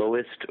at the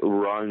lowest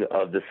rung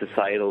of the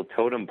societal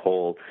totem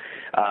pole,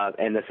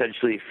 and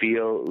essentially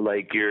feel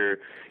like you're,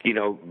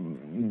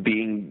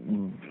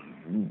 being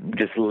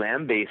just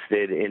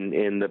lambasted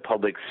in the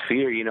public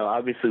sphere.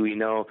 Obviously we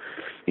know,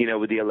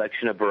 with the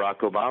election of Barack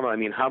Obama, I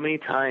mean, how many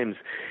times,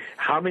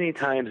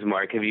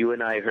 Mark, have you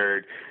and I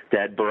heard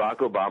that Barack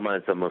Obama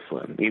is a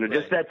Muslim? Right.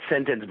 Just that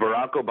sentence,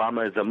 Barack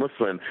Obama is a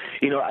Muslim.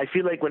 I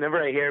feel like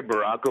whenever I hear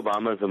Barack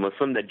Obama is a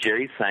Muslim, that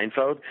Jerry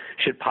Seinfeld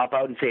should pop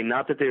out and say,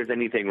 not that there's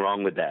anything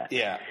wrong with that.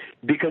 Yeah.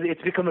 Because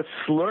it's become a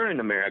slur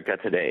in America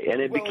today, and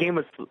it became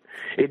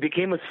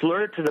a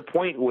slur to the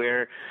point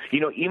where,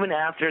 even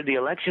after the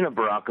election of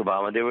Barack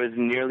Obama, there was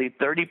nearly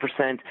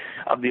 30%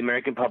 of the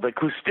American public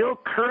who still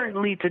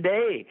currently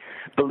today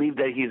believe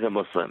that he's a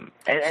Muslim,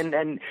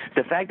 and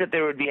the fact that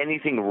there would be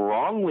anything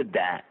wrong with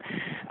that,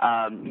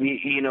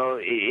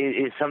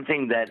 is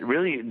something that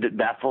really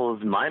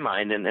baffles my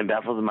mind and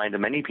baffles the mind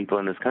of many people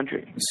in this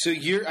country. So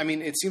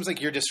it seems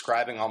like you're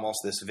describing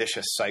almost this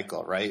vicious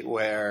cycle, right?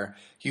 Where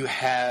you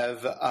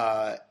have,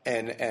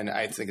 and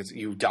I think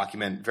you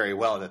document very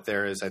well that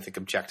there is, I think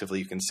objectively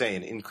you can say,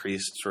 an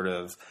increased sort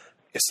of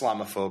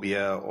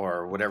Islamophobia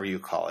or whatever you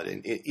call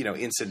it,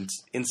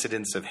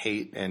 incidents of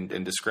hate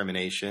and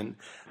discrimination,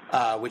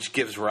 which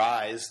gives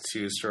rise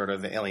to sort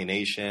of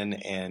alienation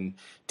and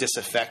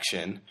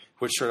disaffection,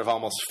 which sort of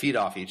almost feed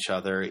off each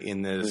other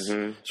in this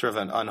sort of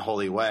an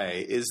unholy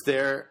way. Is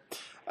there,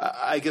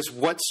 I guess,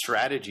 what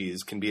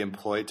strategies can be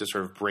employed to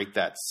sort of break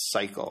that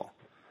cycle?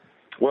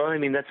 Well, I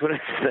mean, that's what I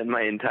spent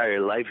my entire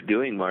life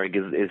doing, Mark,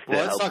 is to help.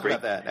 Well, let's talk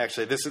about that,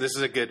 actually. This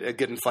is a good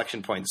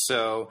inflection point.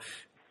 So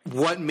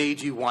what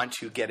made you want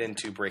to get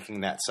into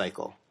breaking that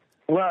cycle?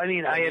 Well, I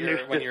mean, I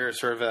understood when you're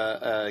sort of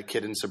a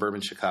kid in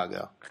suburban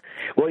Chicago.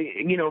 Well,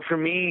 for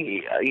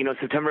me,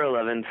 September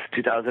 11th,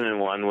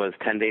 2001 was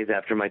 10 days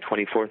after my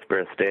 24th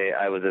birthday.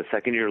 I was a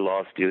second-year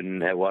law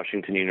student at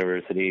Washington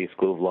University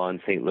School of Law in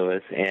St.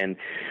 Louis, and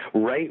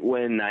right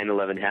when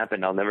 9/11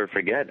 happened, I'll never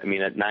forget. I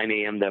mean, at 9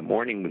 a.m. that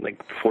morning,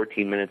 like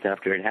 14 minutes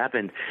after it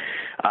happened,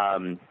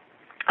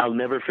 I'll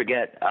never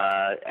forget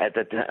at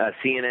the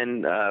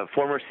CNN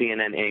former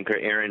CNN anchor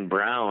Aaron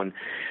Brown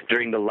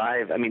during the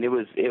live. I mean, it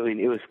was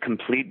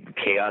complete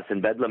chaos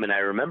and bedlam, and I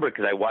remember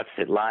because I watched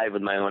it live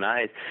with my own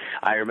eyes.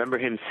 I remember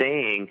him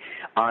saying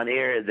on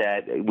air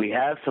that we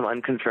have some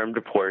unconfirmed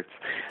reports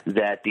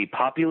that the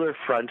Popular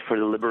Front for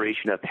the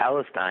Liberation of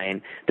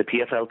Palestine, the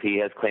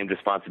PFLP, has claimed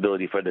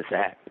responsibility for this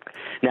act.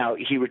 Now,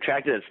 he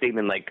retracted that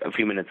statement like a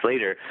few minutes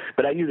later,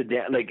 but I knew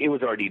that it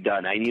was already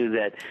done. I knew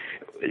that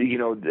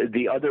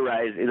the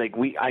otherwise.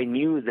 I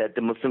knew that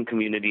the Muslim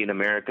community in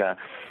America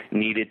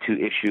needed to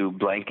issue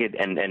blanket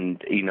and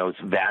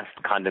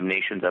vast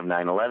condemnations of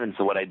 9/11.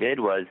 So what I did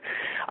was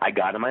I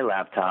got on my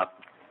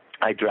laptop,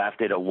 I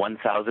drafted a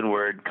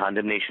 1,000-word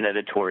condemnation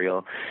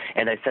editorial,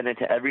 and I sent it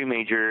to every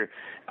major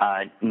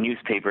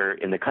newspaper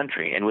in the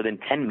country. And within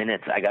 10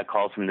 minutes, I got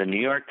calls from the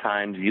New York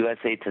Times,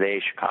 USA Today,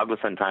 Chicago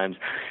Sun-Times,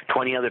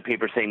 20 other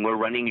papers saying, we're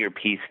running your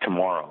piece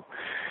tomorrow.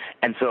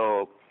 And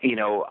so,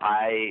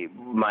 my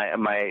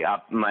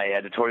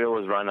editorial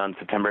was run on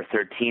September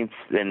 13th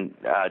in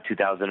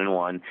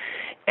 2001,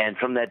 and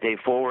from that day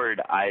forward,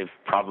 I've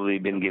probably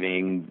been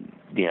giving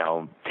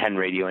 10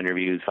 radio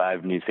interviews,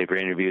 5 newspaper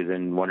interviews,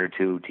 and 1 or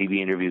 2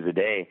 TV interviews a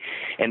day.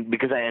 And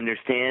because I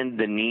understand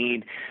the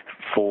need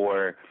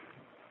for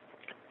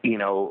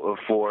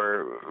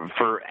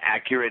for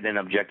accurate and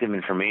objective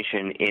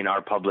information in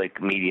our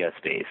public media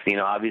space.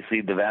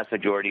 Obviously the vast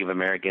majority of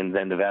Americans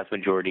and the vast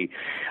majority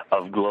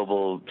of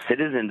global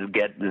citizens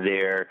get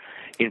their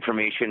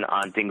information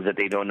on things that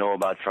they don't know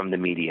about from the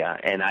media.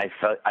 And I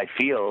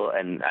feel,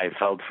 and I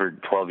felt for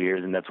 12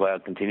 years, and that's why I'll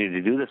continue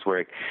to do this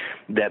work,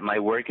 that my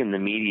work in the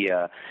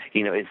media,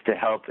 is to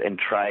help and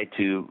try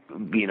to,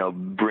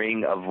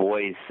 bring a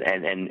voice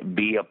and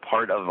be a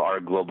part of our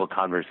global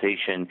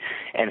conversation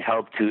and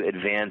help to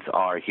advance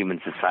our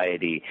human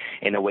society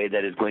in a way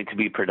that is going to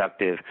be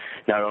productive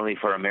not only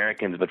for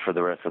Americans but for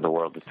the rest of the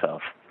world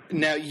itself.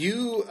 Now,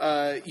 you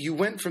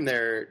went from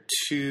there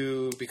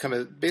to become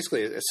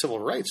basically a civil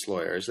rights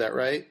lawyer. Is that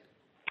right?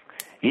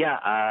 Yeah,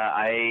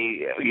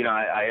 I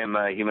am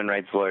a human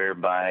rights lawyer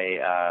by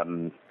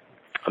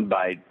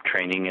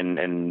training and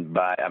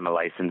I'm a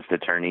licensed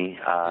attorney,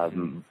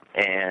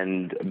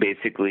 and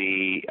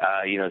basically,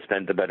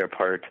 spent the better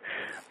part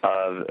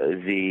of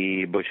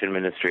the Bush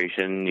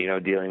administration,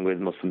 dealing with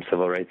Muslim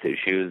civil rights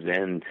issues,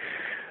 and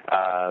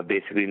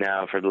basically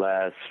now for the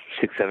last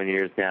 6-7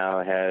 years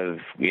now have,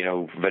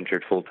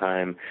 ventured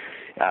full-time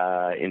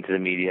into the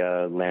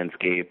media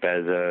landscape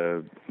as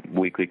a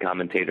weekly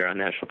commentator on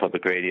National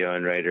Public Radio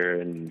and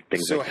writer and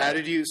things like that.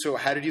 So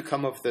how did you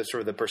come up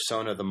with the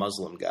persona of the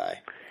Muslim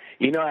guy?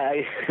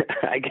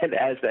 I get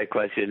asked that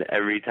question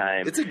every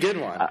time. It's a good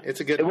one.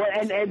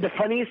 And the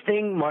funniest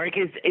thing, Mark,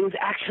 is it was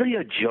actually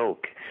a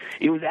joke.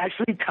 It was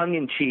actually tongue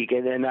in cheek,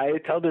 and I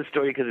tell this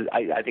story because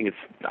I think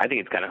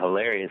it's kind of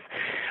hilarious.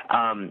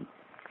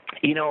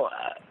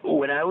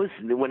 When I was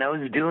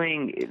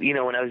doing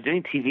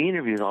TV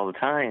interviews all the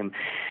time,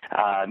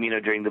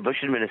 during the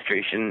Bush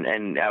administration,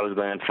 and I was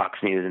going on Fox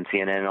News and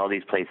CNN and all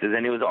these places,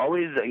 and it was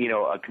always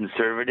a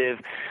conservative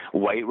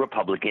white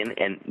Republican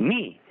and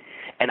me.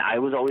 And I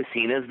was always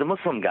seen as the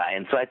Muslim guy,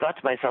 and so I thought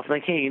to myself,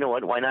 like, hey, you know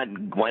what? Why not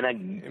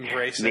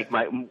embrace make it?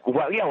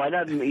 Why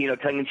not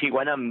tongue in cheek?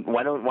 Why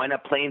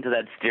not play into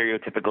that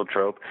stereotypical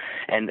trope,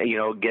 and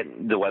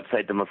get the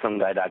website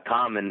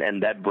themuslimguy.com,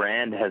 and that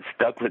brand has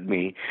stuck with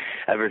me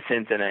ever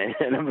since, and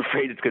I'm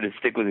afraid it's going to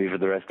stick with me for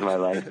the rest of my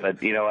life.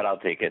 But you know what? I'll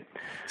take it.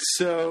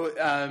 So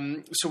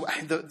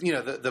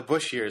the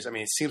Bush years. I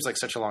mean, it seems like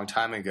such a long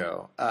time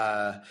ago,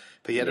 but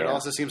yet it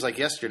also seems like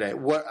yesterday.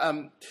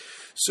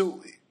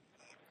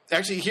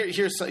 Actually,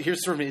 here's sort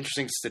of an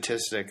interesting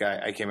statistic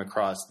I came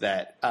across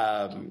that,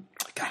 I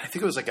think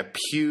it was like a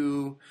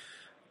Pew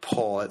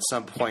poll at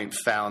some point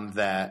found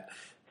that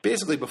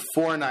basically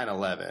before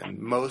 9/11,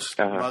 most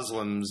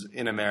Muslims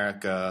in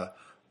America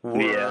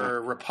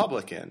were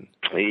Republican.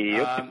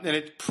 Yep. And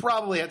it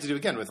probably had to do,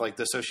 again, with like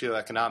the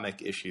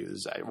socioeconomic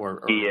issues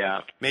or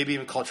maybe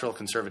even cultural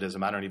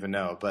conservatism. I don't even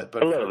know. But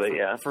a little bit,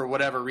 for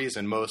whatever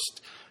reason,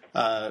 most,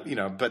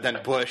 but then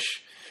Bush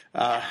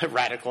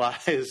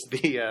radicalize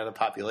the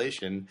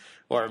population,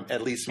 or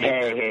at least make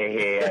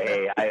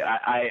Hey!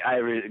 I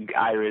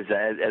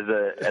resent,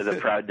 as a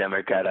proud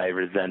Democrat, I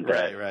resent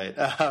that. Right.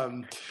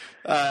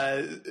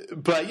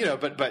 But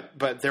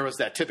there was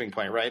that tipping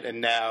point, right? And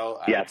now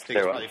I think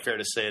it's probably fair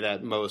to say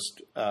that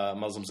most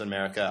Muslims in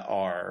America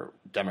are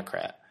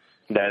Democrat.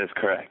 That is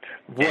correct.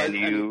 Go ahead.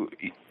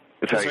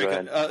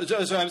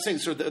 So I'm saying,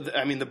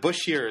 the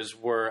Bush years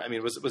were. I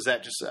mean, was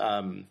that just?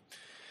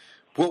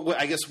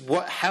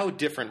 How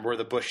different were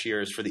the Bush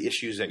years for the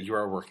issues that you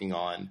are working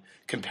on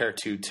compared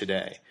to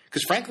today?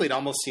 Because frankly, it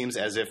almost seems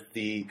as if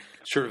the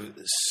sort of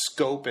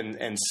scope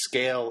and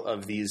scale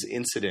of these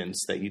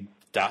incidents that you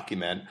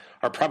document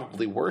are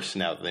probably worse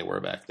now than they were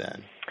back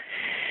then.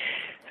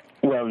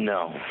 Well,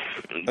 no.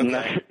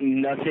 Okay.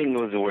 Nothing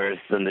was worse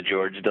than the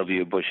George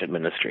W. Bush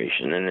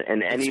administration.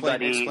 And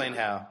anybody... Explain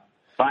how.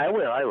 I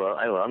will.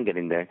 I'm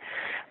getting there.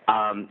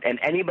 And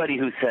anybody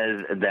who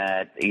says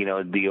that,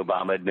 the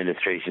Obama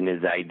administration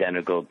is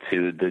identical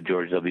to the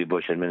George W.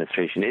 Bush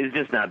administration is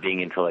just not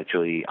being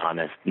intellectually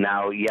honest.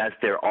 Now, yes,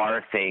 there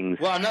are things.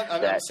 Well, I'm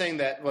not saying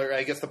that. Well,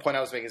 I guess the point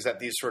I was making is that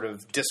these sort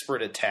of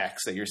disparate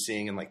attacks that you're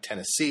seeing in like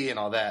Tennessee and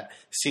all that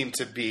seem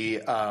to be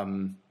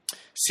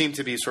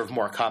sort of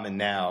more common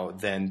now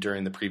than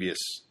during the previous.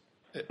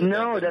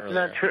 No, that's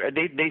not true.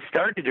 They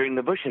started during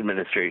the Bush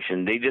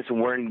administration. They just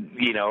weren't,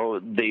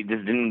 they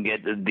just didn't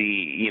get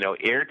the,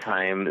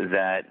 airtime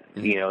that,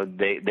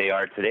 they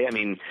are today. I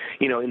mean,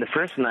 in the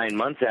first 9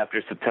 months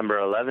after September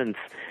 11th,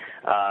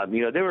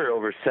 there were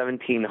over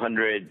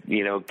 1,700,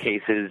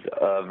 cases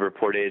of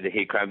reported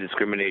hate crime,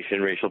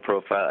 discrimination, racial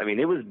profile. I mean,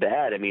 it was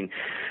bad. I mean,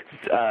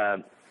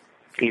 3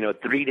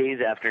 days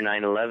after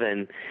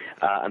 9/11,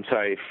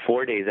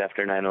 4 days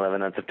after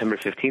 9/11, on September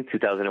 15th,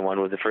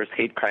 2001, was the first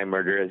hate crime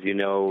murder, as you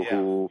know,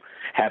 who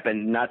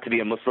happened not to be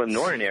a Muslim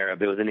nor an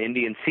Arab. It was an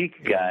Indian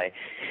Sikh guy.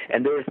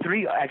 And there were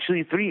three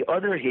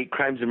other hate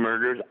crimes and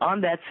murders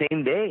on that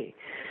same day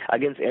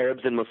against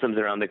Arabs and Muslims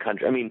around the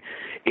country. I mean,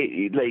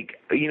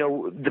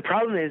 the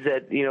problem is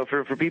that,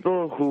 for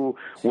people who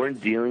weren't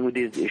dealing with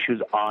these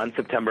issues on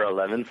September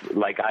 11th,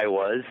 like I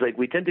was,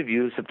 we tend to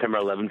view September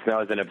 11th now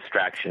as an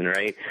abstraction,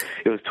 right?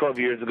 It was 12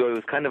 years ago. It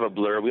was kind of a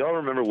blur. We all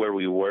remember where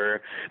we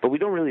were, but we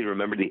don't really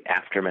remember the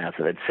aftermath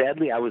of it.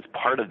 Sadly, I was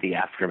part of the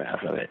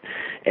aftermath of it.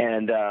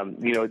 And,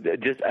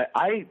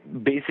 I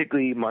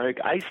basically, Mark,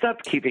 I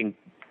stopped keeping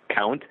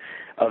count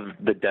of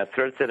the death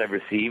threats that I've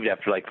received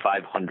after like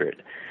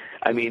 500.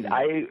 I mean,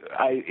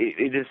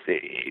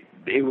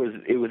 it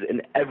was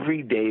an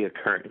everyday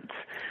occurrence.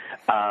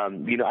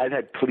 I've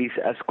had police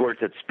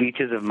escorts at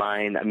speeches of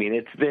mine. I mean,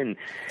 it's been,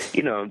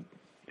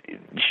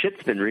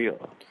 shit's been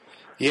real.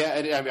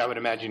 Yeah, I would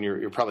imagine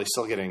you're probably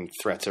still getting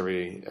threats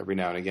every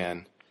now and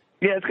again.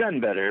 Yeah, it's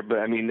gotten better, but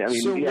I mean.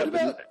 So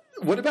yeah,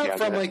 what about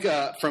from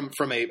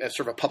a sort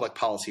of a public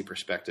policy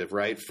perspective,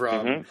 right?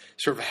 From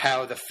sort of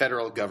how the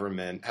federal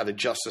government, how the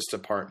Justice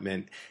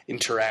Department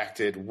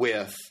interacted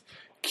with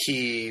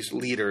key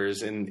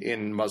leaders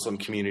in Muslim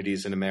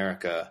communities in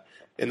America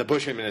in the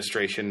Bush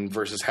administration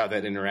versus how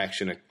that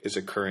interaction is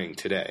occurring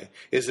today.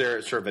 Is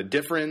there sort of a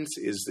difference?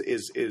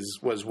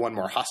 Was one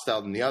more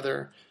hostile than the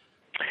other?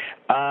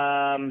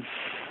 That's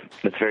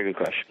a very good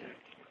question.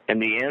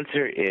 And the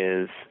answer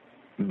is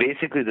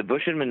basically the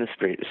Bush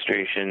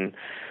administration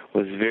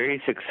was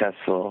very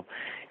successful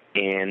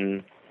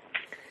in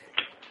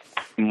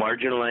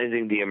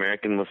marginalizing the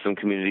American Muslim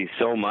community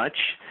so much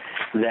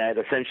that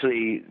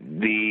essentially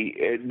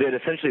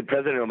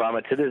President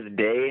Obama to this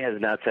day has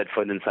not set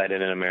foot inside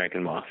in an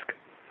American mosque.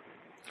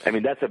 I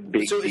mean, that's a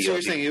big deal. So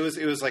you're saying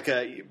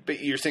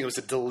you're saying it was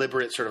a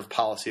deliberate sort of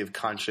policy of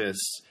conscious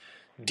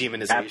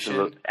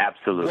demonization?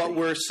 Absolutely. What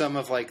were some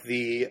of like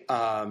the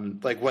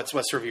what's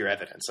sort of your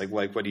evidence?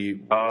 What do you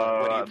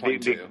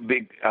point to?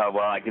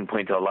 Well, I can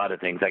point to a lot of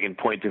things. I can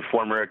point to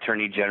former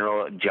Attorney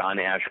General John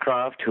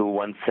Ashcroft, who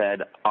once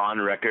said on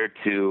record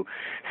to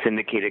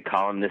syndicated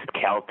columnist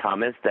Cal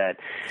Thomas that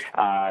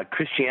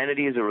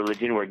Christianity is a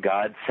religion where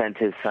God sent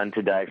his son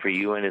to die for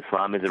you, and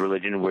Islam is a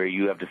religion where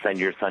you have to send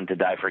your son to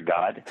die for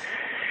God.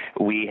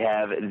 We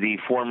have the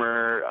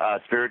former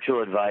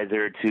spiritual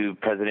advisor to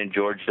President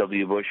George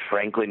W. Bush,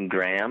 Franklin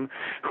Graham,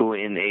 who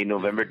in a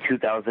November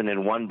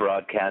 2001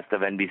 broadcast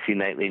of NBC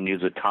Nightly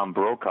News with Tom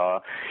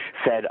Brokaw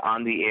said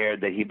on the air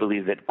that he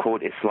believes that,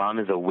 quote, Islam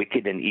is a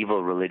wicked and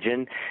evil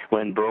religion.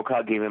 When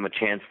Brokaw gave him a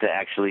chance to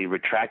actually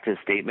retract his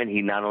statement,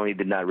 he not only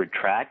did not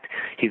retract,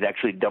 he's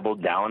actually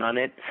doubled down on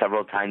it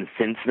several times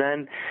since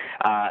then.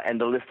 And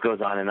the list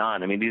goes on and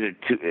on. I mean,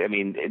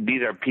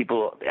 these are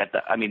people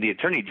the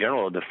Attorney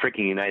General of the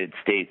freaking United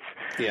States,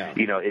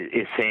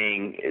 is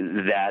saying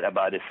that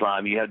about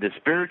Islam. You have the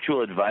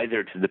spiritual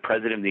advisor to the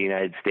President of the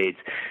United States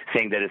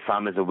saying that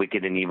Islam is a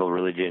wicked and evil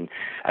religion.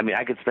 I mean,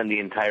 I could spend the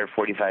entire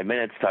 45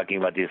 minutes talking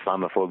about the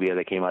Islamophobia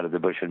that came out of the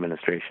Bush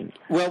administration.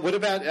 Well, what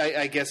about,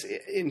 I guess,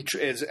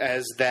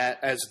 as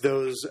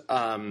those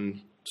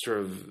sort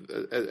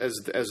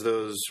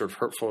of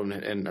hurtful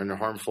and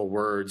harmful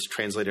words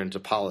translated into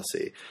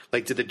policy?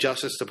 Like, did the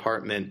Justice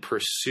Department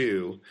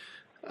pursue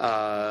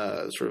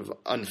sort of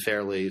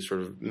unfairly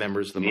sort of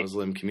members of the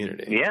Muslim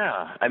community?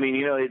 Yeah. I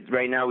mean,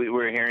 right now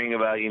we're hearing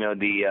about,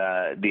 the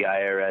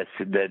IRS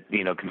that,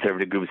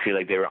 conservative groups feel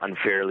like they were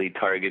unfairly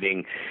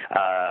targeting,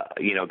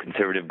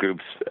 conservative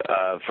groups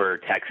for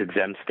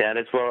tax-exempt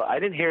status. Well, I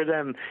didn't hear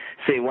them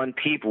say one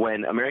peep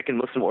when American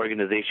Muslim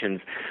organizations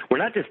were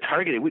not just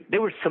targeted, they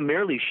were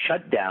summarily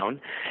shut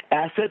down,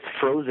 assets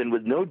frozen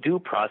with no due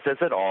process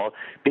at all,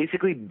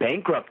 basically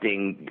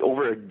bankrupting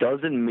over a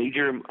dozen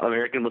major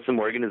American Muslim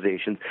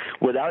organizations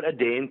without a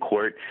day in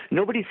court.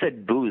 Nobody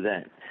said boo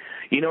then.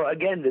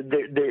 Again,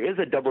 there is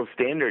a double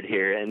standard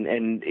here,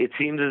 and it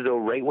seems as though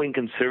right-wing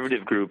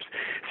conservative groups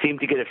seem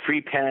to get a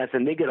free pass,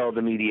 and they get all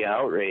the media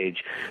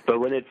outrage. But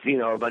when it's,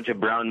 a bunch of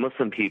brown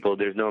Muslim people,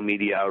 there's no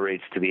media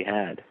outrage to be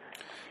had.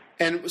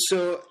 And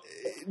so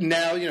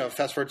now,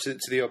 fast forward to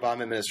the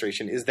Obama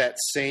administration, has that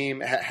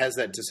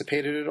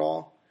dissipated at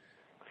all?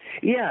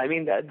 Yeah, I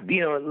mean,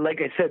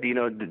 like I said,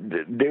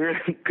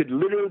 there could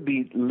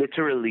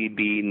literally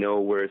be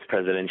no worse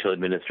presidential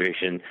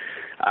administration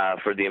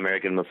for the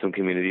American Muslim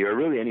community, or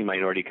really any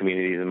minority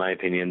communities, in my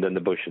opinion, than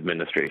the Bush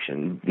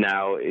administration.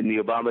 Now, in the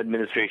Obama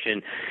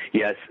administration,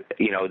 yes,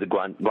 the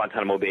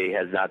Guantanamo Bay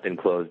has not been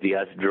closed.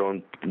 Yes, the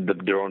drone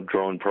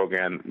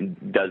program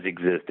does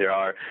exist. There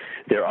are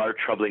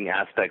troubling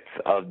aspects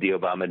of the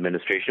Obama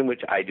administration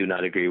which I do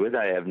not agree with.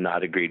 I have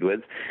not agreed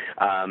with,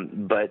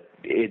 but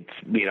it's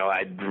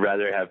I'd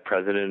rather have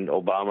President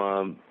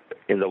Obama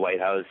in the White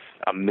House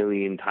a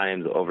million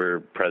times over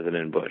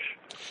President Bush.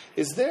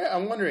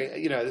 I'm wondering,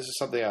 this is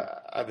something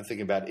I've been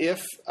thinking about.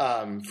 If,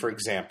 for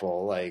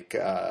example,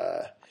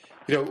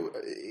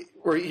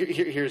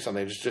 here's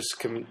something,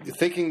 just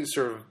thinking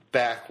sort of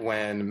back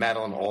when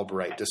Madeleine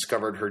Albright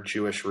discovered her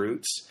Jewish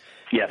roots.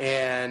 Yes.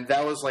 And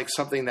that was like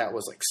something that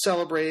was like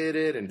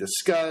celebrated and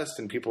discussed,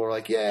 and people were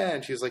like, yeah,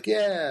 and she was like,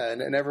 yeah,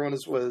 and everyone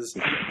was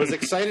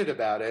excited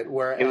about it.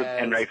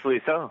 And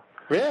rightfully so.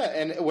 Yeah,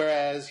 and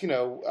whereas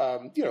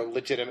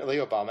legitimately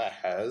Obama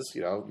has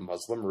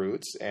Muslim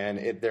roots, and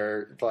it's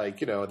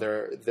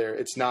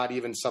not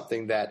even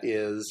something that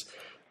is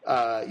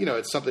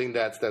it's something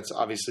that's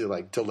obviously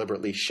like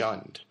deliberately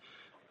shunned.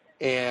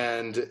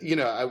 And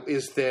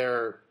is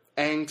there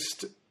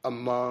angst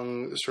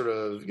among sort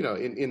of,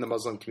 in the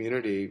Muslim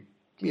community,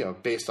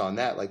 based on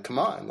that, like, come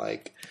on,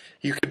 like,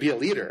 you could be a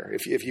leader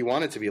if you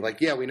wanted to be.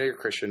 Like, yeah, we know you're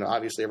Christian.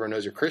 Obviously, everyone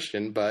knows you're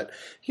Christian, but,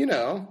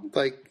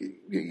 like,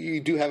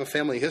 you do have a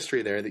family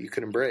history there that you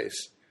could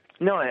embrace.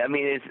 No, I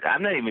mean,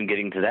 I'm not even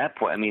getting to that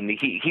point. I mean,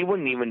 he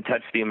wouldn't even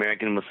touch the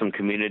American Muslim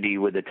community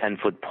with a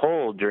 10-foot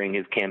pole during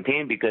his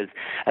campaign because,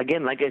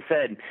 again, like I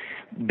said,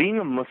 being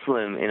a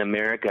Muslim in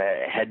America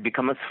had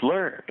become a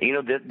slur.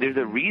 There's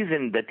a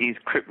reason that these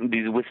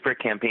whisper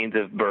campaigns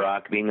of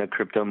Barack being a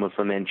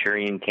crypto-Muslim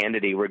Manchurian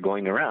candidate were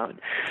going around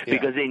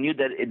because they knew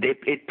that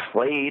it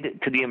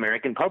played to the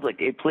American public.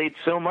 It played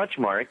so much,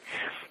 Mark,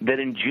 that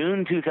in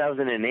June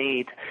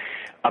 2008,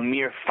 a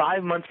mere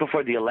 5 months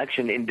before the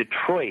election in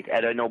Detroit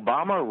at an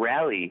Obama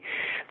rally,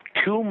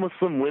 2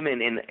 Muslim women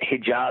in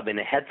hijab and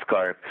a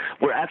headscarf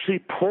were actually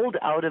pulled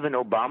out of an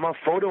Obama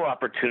photo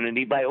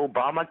opportunity by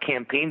Obama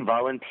campaign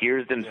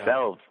volunteers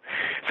themselves.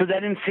 So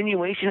that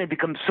insinuation had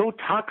become so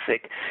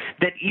toxic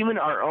that even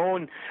our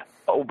own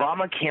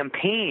Obama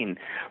campaign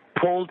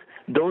pulled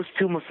those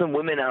 2 Muslim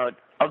women out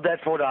of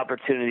that photo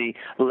opportunity,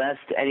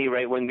 lest any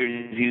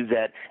right-wingers use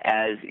that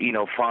as,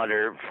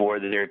 fodder for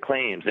their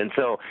claims. And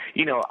so,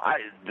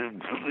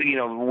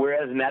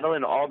 whereas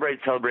Madeleine Albright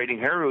celebrating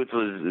her roots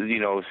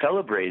was,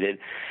 celebrated,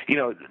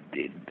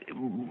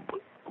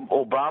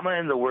 Obama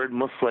and the word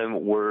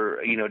Muslim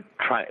were,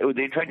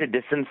 they tried to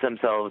distance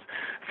themselves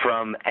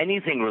from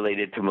anything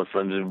related to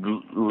Muslims,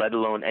 let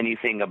alone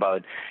anything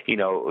about,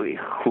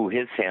 who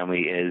his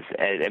family is.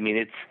 I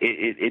mean,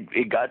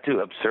 it got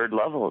to absurd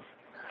levels.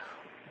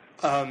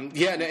 And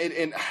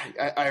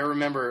I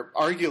remember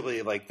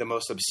arguably like the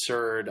most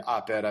absurd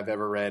op-ed I've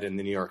ever read in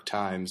the New York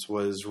Times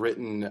was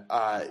written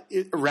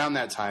around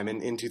that time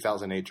in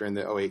 2008 during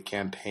the 2008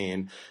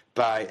 campaign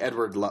by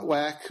Edward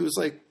Luttwak, who's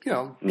like,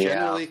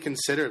 generally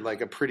considered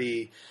like a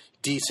pretty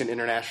decent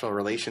international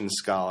relations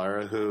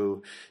scholar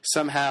who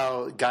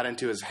somehow got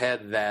into his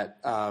head that,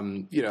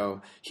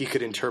 he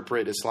could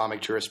interpret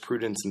Islamic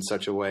jurisprudence in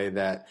such a way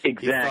that he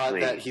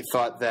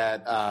thought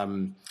that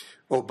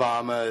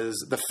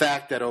the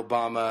fact that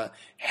Obama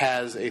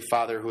has a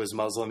father who is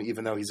Muslim,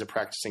 even though he's a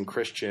practicing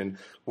Christian,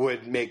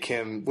 would make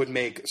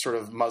sort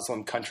of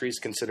Muslim countries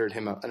consider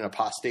him an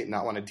apostate and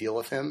not want to deal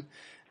with him.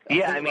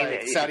 Yeah,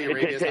 Saudi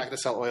Arabia is not going to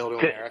sell oil to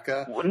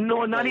America.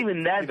 No, not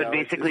even that. But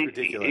basically,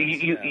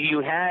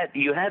 you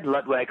had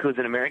Luttwak, who's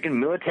an American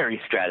military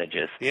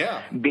strategist.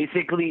 Yeah.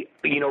 Basically,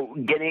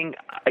 getting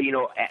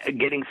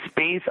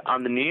space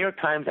on the New York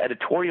Times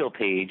editorial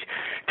page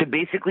to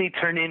basically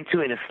turn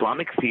into an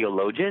Islamic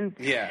theologian.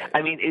 Yeah.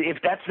 I mean,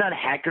 if that's not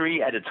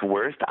hackery at its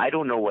worst, I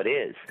don't know what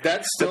is.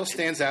 That still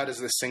stands out as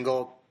the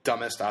single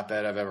dumbest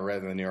op-ed I've ever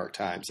read in the New York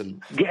Times.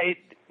 And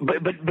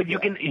But you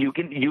can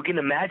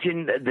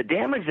imagine the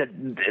damage that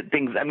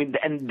things. I mean,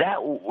 and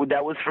that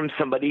was from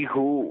somebody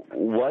who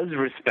was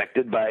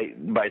respected by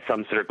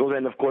some circles,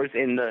 and of course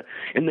in the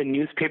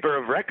newspaper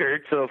of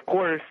record. So of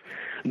course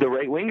the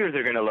right wingers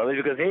are going to love it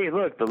because hey,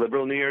 look, the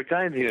liberal New York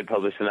Times even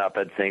published an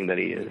op-ed saying that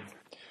he is.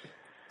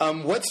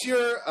 What's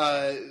your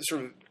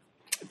sort of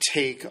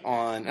take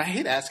on? I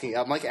hate asking.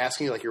 I'm like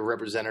asking you like you're a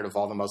representative of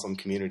all the Muslim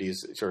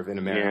communities sort of in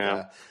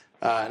America. Yeah.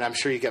 And I'm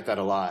sure you get that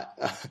a lot.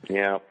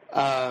 Yeah.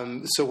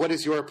 So what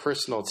is your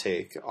personal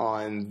take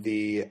on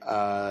the,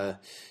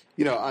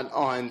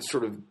 on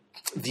sort of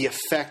the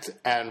effect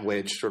on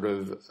which sort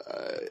of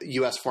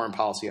U.S. foreign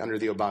policy under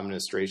the Obama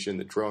administration,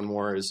 the drone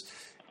wars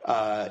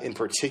in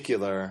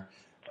particular,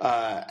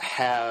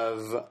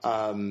 have,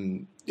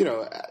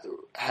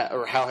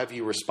 or how have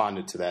you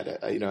responded to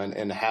that?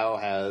 And how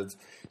has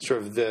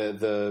sort of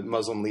the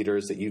Muslim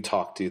leaders that you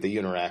talk to, that you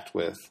interact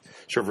with,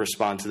 sort of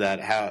respond to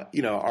that? How,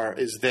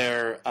 is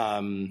there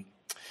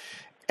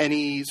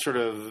any sort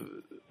of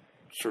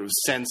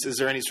sense, is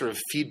there any sort of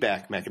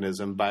feedback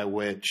mechanism by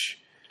which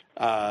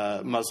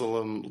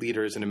Muslim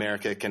leaders in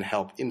America can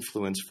help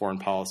influence foreign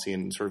policy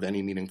in sort of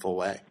any meaningful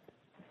way?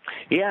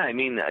 Yeah, I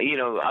mean,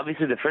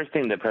 obviously the first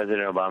thing that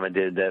President Obama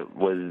did that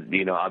was,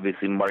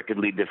 obviously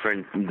markedly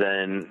different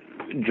than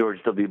George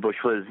W. Bush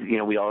was,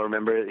 we all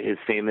remember his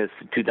famous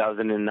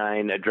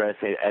 2009 address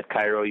at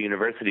Cairo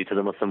University to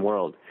the Muslim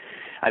world.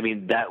 I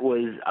mean, that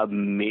was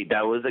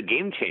a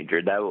game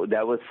changer.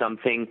 That was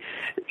something,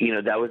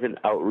 that was an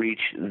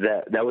outreach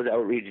that was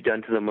outreach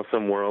done to the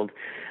Muslim world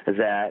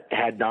that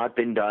had not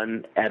been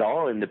done at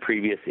all in the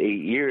previous 8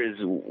 years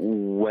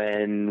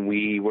when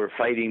we were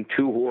fighting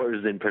 2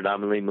 wars in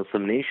predominantly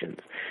Muslim nations.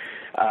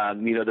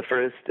 The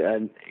first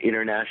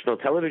international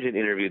television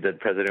interview that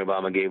President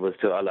Obama gave was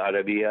to Al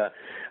Arabiya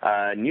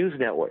News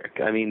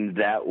Network. I mean,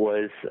 that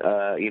was,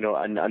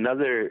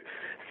 another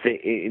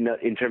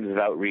in terms of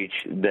outreach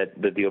that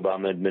the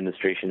Obama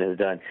administration has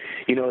done.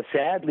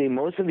 Sadly,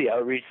 most of the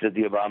outreach that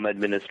the Obama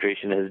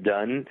administration has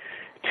done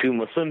to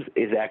Muslims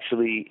is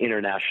actually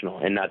international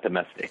and not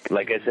domestic.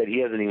 Like I said, he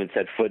hasn't even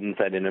set foot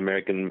inside an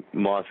American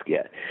mosque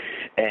yet.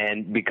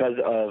 And because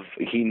of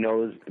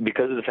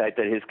the fact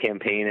that his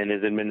campaign and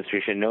his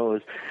administration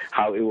knows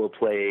how it will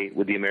play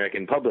with the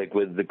American public,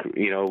 with the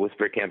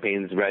whisper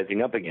campaigns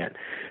rising up again.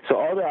 So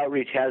all the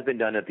outreach has been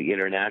done at the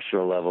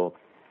international level.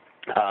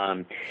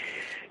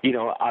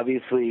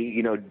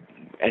 Obviously,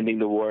 ending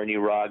the war in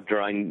Iraq,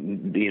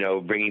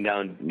 bringing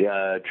down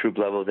troop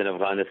levels in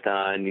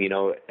Afghanistan,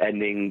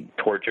 ending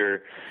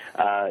torture,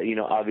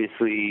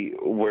 obviously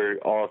were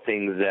all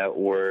things that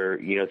were,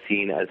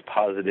 seen as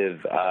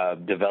positive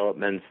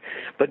developments.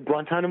 But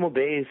Guantanamo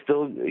Bay is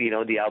still,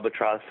 the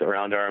albatross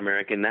around our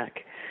American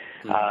neck.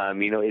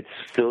 It's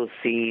still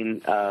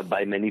seen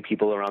by many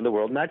people around the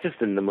world, not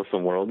just in the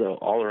Muslim world,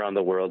 all around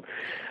the world,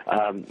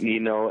 as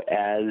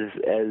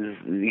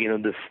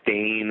the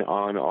stain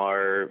on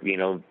our,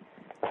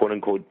 quote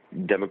unquote,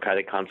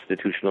 democratic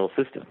constitutional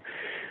system.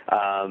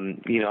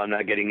 I'm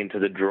not getting into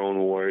the drone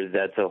wars.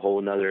 That's a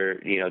whole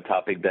other,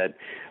 topic that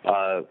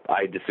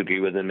I disagree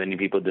with and many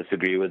people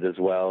disagree with as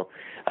well,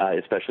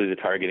 especially the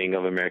targeting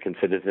of American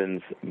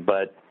citizens.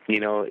 But,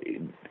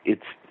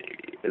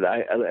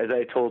 as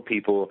I told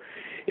people,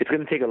 it's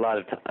going to take a lot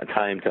of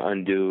time to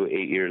undo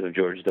 8 years of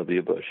George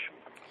W. Bush.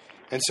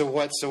 And so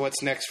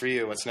what's next for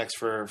you? What's next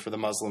for the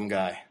Muslim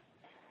guy?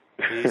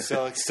 Are you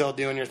still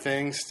doing your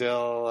thing?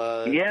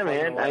 Still? Yeah,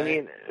 man. I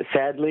mean,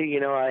 sadly,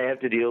 I have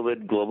to deal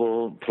with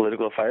global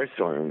political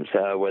firestorms,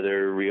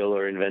 whether real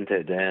or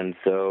invented. And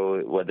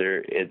so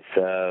whether it's,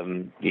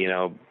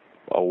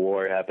 a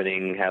war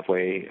happening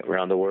halfway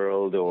around the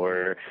world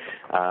or,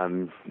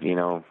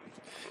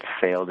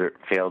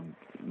 failed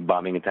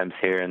bombing attempts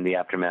here and the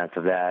aftermath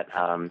of that,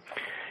 I'm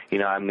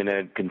going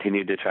to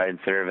continue to try and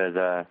serve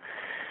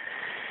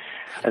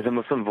as a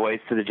Muslim voice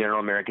to the general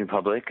American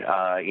public,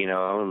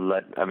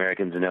 let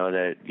Americans know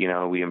that,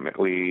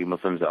 we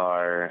Muslims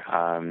are,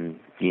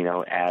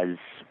 as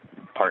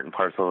part and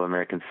parcel of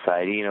American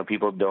society.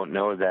 People don't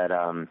know that,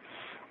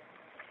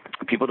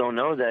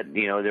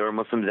 there were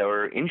Muslims that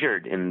were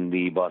injured in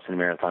the Boston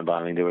Marathon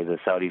bombing. There was a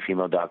Saudi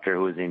female doctor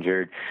who was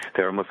injured.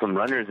 There were Muslim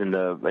runners in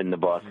the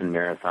Boston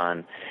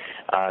Marathon.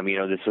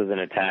 This was an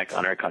attack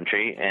on our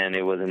country, and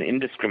it was an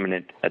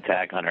indiscriminate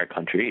attack on our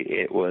country.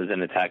 It was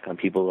an attack on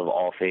people of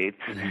all faiths,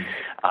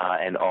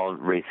 and all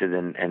races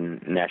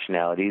and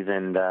nationalities.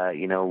 And,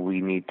 we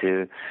need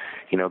to,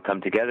 come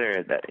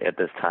together at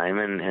this time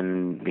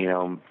and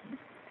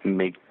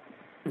make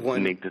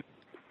this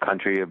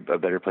country a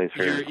better place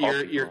for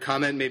your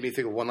comment made me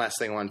think of one last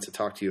thing I wanted to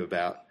talk to you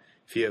about,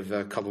 if you have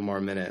a couple more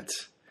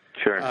minutes.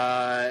 Sure.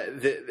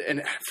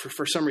 And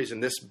for some reason,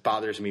 this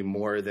bothers me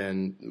more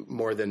than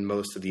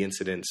most of the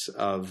incidents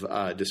of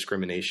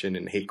discrimination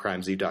and hate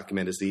crimes you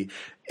document, is the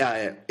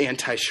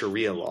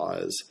anti-Sharia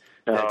laws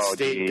that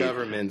state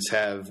governments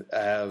have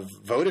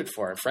voted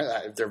for.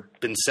 There have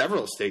been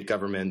several state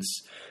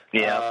governments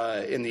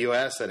in the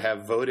U.S. that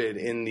have voted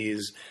in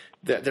these.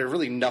 That they're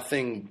really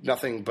nothing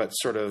but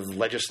sort of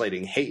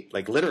legislating hate,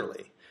 like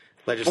literally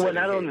legislating.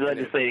 Well, not only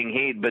legislating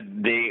hate, but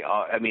they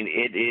are. I mean,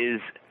 it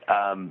is.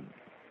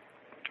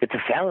 It's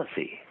a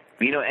fallacy.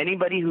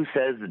 Anybody who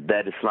says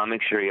that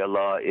Islamic Sharia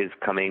law is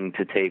coming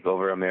to take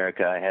over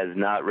America has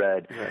not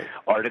read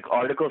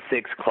Article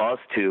 6, Clause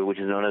 2, which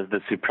is known as the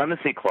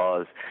Supremacy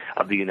Clause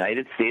of the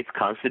United States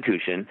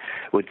Constitution,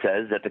 which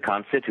says that the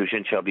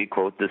Constitution shall be,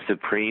 quote, the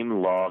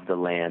supreme law of the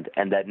land,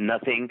 and that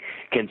nothing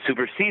can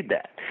supersede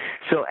that.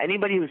 So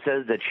anybody who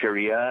says that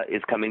Sharia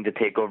is coming to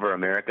take over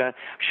America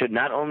should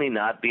not only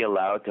not be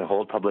allowed to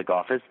hold public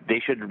office, they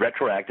should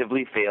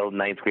retroactively fail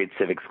ninth grade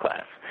civics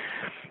class.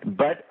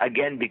 But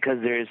again, because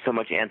there is so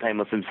much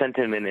anti-Muslim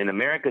sentiment in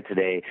America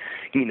today,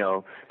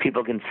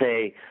 people can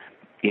say,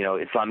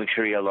 Islamic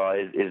Sharia law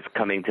is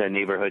coming to a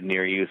neighborhood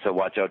near you, so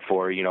watch out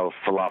for,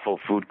 falafel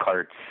food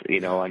carts,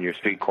 on your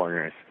street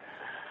corners.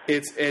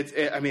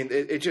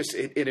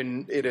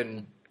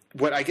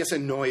 What I guess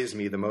annoys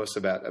me the most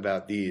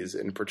about these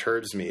and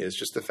perturbs me is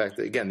just the fact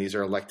that, again, these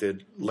are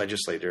elected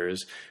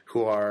legislators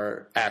who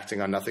are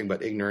acting on nothing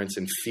but ignorance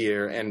and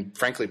fear and,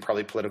 frankly,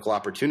 probably political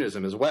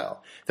opportunism as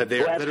well. That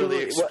they are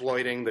literally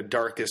exploiting the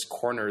darkest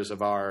corners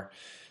of our,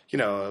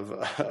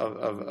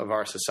 of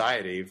our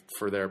society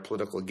for their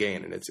political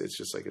gain, and it's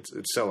just like it's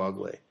so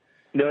ugly.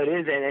 No, it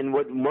is, and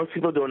what most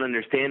people don't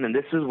understand, and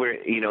this is where,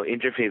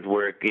 interfaith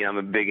work, I'm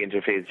a big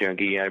interfaith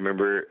junkie. I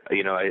remember,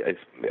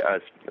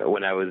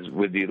 when I was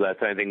with you last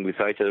time, I think we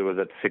saw each other was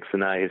at the Sixth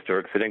Sinai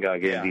Historic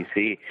Synagogue in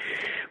D.C.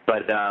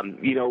 But,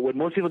 what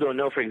most people don't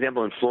know, for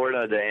example, in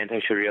Florida, the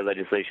anti-Sharia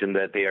legislation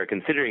that they are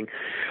considering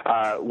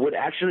would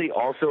actually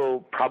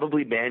also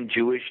probably ban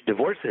Jewish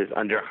divorces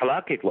under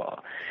halakhic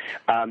law.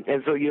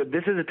 And so,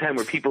 this is a time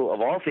where people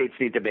of all faiths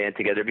need to band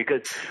together,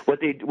 because what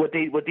these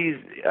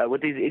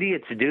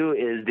idiots do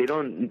is they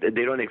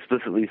don't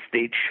explicitly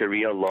state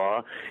Sharia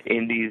law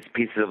in these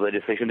pieces of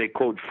legislation. They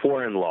quote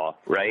foreign law,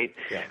 right?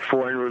 Yeah.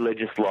 Foreign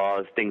religious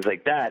laws, things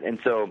like that. And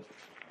so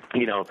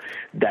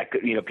that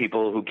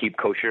people who keep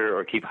kosher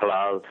or keep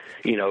halal,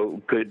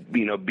 could,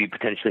 be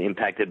potentially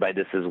impacted by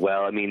this as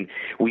well. I mean,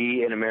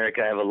 we in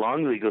America have a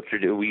long legal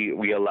tradition.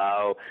 We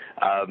allow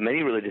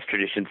many religious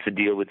traditions to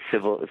deal with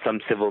some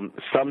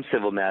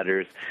civil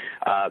matters,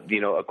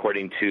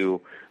 according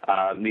to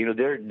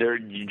there are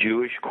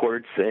Jewish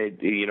courts,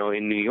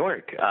 in New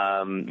York,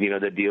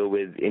 that deal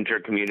with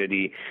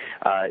inter-community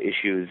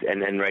issues,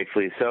 and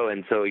rightfully so.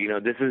 And so,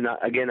 this is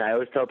not, again, I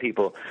always tell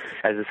people,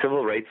 as a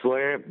civil rights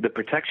lawyer, the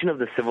protection of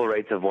the civil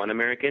rights of one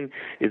American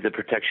is the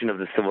protection of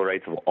the civil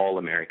rights of all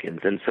Americans.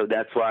 And so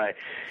that's why,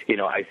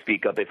 I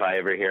speak up if I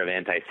ever hear of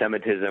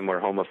anti-Semitism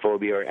or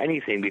homophobia or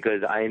anything,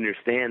 because I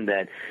understand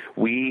that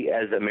we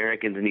as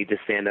Americans need to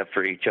stand up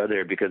for each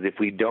other, because if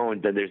we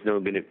don't, then there's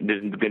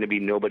going to be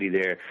nobody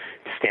there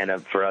to stand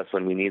up for us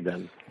when we need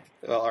them.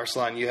 Well,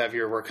 Arsalan, you have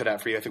your work cut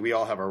out for you. I think we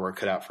all have our work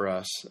cut out for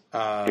us.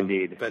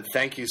 Indeed. But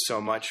thank you so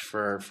much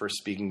for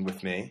speaking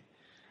with me.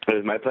 It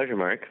was my pleasure,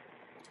 Mark.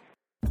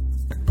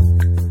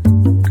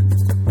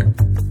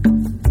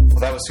 Well,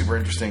 that was super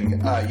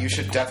interesting. You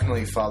should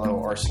definitely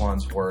follow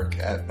Arsalan's work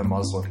at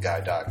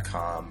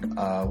themuslimguy.com.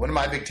 One of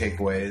my big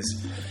takeaways,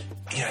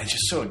 it's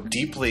just so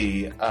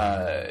deeply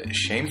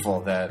shameful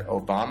that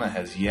Obama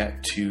has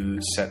yet to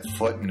set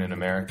foot in an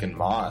American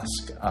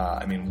mosque.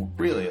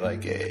 Really,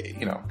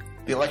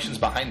 the election's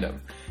behind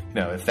him.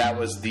 If that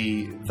was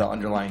the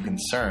underlying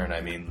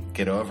concern,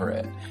 get over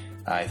it.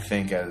 I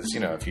think, as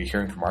if you're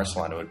hearing from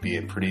Arsalan, it would be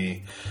a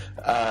pretty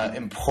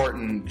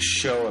important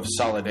show of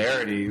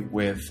solidarity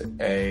with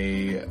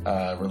a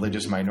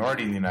religious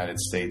minority in the United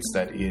States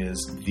that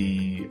is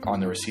on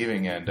the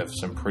receiving end of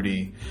some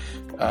pretty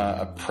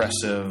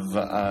oppressive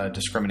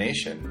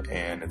discrimination,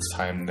 and it's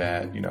time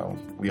that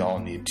we all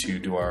need to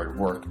do our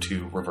work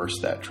to reverse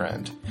that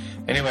trend.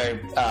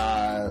 Anyway,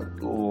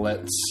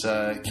 let's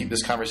keep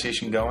this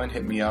conversation going.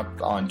 Hit me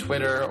up on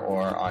Twitter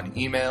or on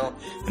email.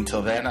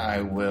 Until then,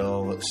 I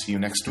will see you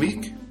next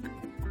week.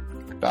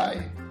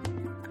 Bye.